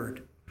to the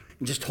Word.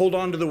 And just hold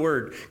on to the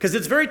Word. Because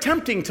it's very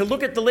tempting to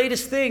look at the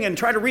latest thing and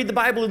try to read the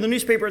Bible in the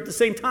newspaper at the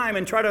same time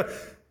and try to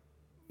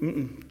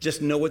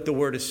just know what the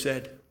Word has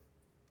said.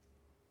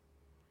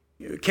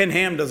 Ken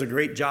Ham does a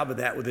great job of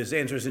that with his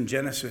answers in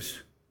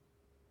Genesis.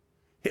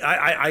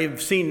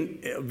 I've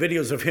seen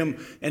videos of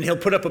him, and he'll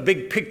put up a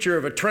big picture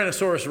of a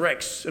Tyrannosaurus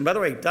Rex. And by the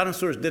way,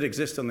 dinosaurs did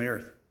exist on the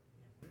earth.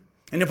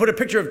 And he'll put a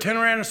picture of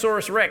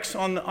Tyrannosaurus Rex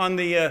on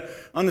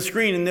the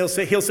screen, and he'll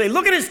say,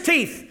 look at his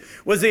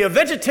teeth. Was he a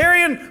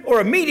vegetarian or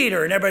a meat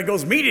eater? And everybody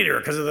goes, meat eater,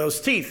 because of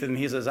those teeth. And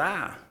he says,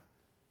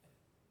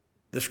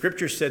 the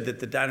scripture said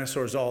that the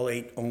dinosaurs all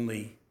ate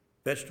only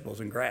vegetables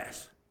and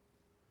grass.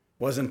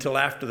 It wasn't until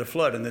after the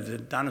flood, and the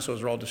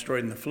dinosaurs were all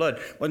destroyed in the flood.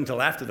 It wasn't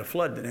until after the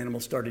flood that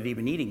animals started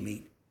even eating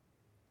meat.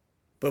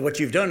 But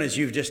what you've done is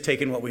you've just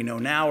taken what we know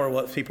now or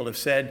what people have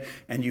said,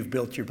 and you've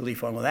built your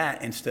belief on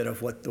that instead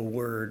of what the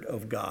Word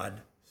of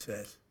God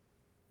says.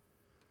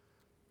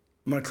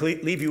 I'm going to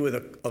leave you with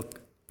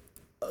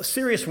a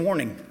serious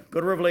warning.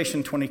 Go to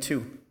Revelation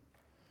 22.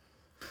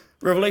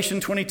 Revelation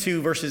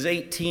 22, verses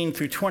 18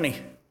 through 20.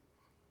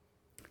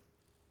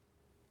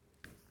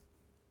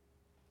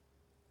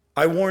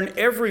 I warn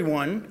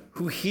everyone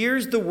who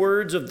hears the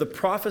words of the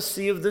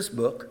prophecy of this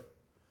book.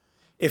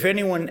 If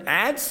anyone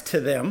adds to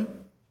them,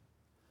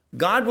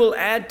 God will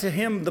add to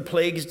him the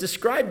plagues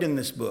described in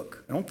this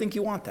book. I don't think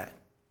you want that.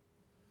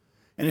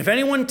 And if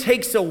anyone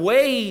takes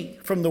away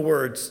from the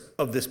words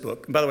of this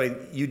book, and by the way,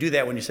 you do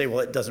that when you say, well,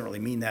 it doesn't really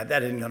mean that.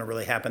 That isn't going to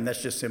really happen.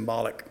 That's just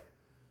symbolic.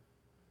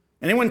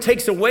 Anyone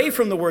takes away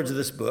from the words of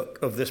this book,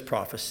 of this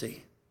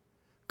prophecy,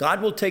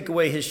 God will take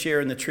away his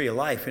share in the tree of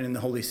life and in the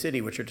holy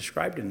city, which are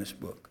described in this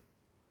book.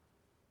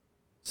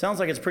 Sounds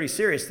like it's pretty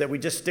serious that we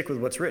just stick with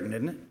what's written,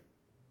 isn't it?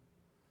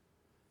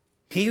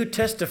 He who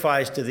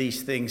testifies to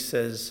these things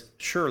says,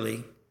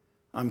 surely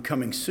I'm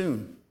coming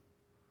soon.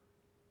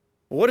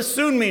 Well, what does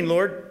soon mean,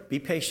 Lord? Be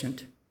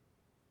patient.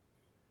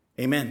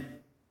 Amen.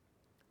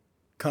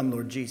 Come,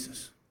 Lord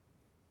Jesus.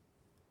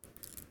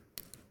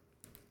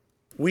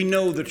 We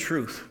know the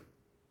truth,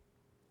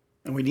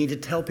 and we need to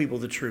tell people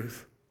the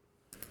truth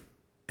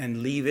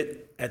and leave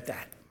it at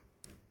that.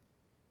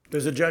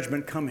 There's a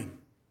judgment coming,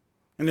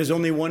 and there's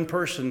only one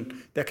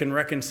person that can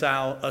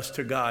reconcile us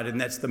to God,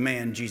 and that's the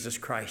man, Jesus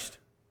Christ.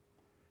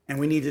 And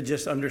we need to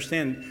just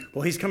understand,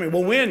 well, he's coming.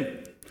 Well,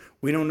 when?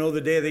 We don't know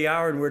the day or the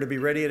hour, and we're to be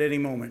ready at any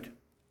moment.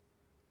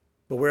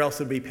 But we're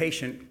also to be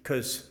patient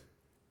because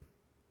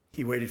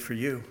he waited for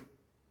you.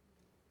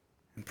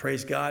 And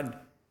praise God,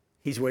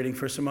 he's waiting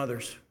for some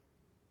others.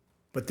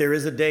 But there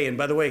is a day, and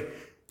by the way,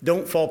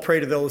 don't fall prey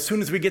to those. As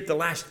soon as we get the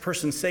last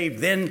person saved,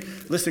 then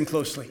listen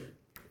closely.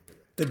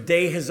 The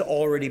day has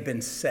already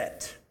been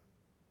set.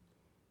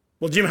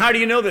 Well, Jim, how do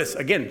you know this?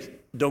 Again,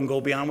 don't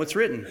go beyond what's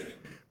written.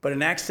 But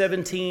in Acts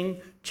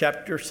 17,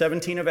 chapter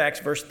 17 of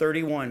Acts, verse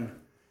 31,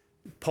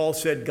 Paul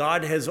said,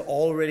 God has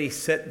already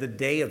set the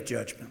day of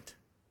judgment.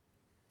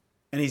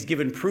 And he's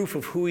given proof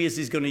of who he is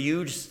he's going to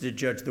use to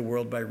judge the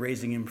world by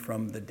raising him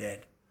from the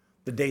dead.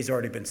 The day's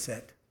already been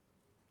set.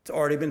 It's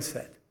already been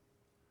set.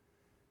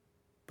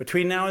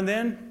 Between now and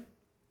then,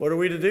 what are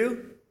we to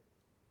do?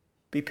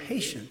 Be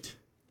patient.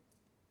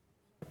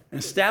 And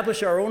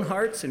establish our own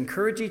hearts,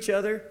 encourage each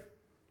other.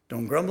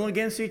 Don't grumble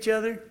against each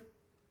other.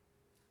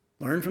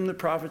 Learn from the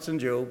prophets and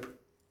Job.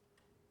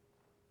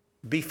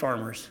 Be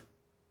farmers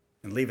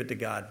and leave it to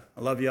God.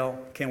 I love y'all.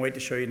 Can't wait to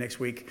show you next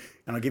week.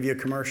 And I'll give you a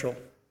commercial.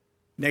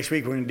 Next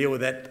week, we're going to deal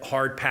with that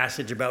hard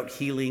passage about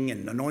healing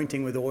and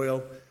anointing with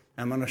oil.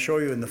 I'm going to show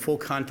you in the full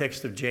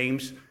context of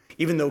James,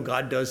 even though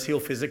God does heal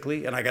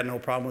physically, and I got no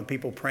problem with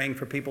people praying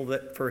for people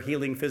for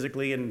healing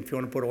physically, and if you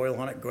want to put oil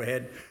on it, go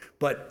ahead.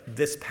 But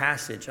this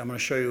passage, I'm going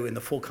to show you in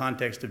the full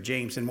context of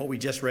James, and what we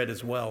just read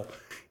as well,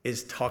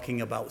 is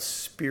talking about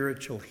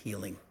spiritual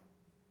healing.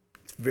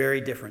 It's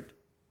very different.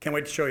 Can't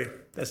wait to show you.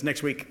 That's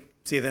next week.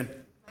 See you then.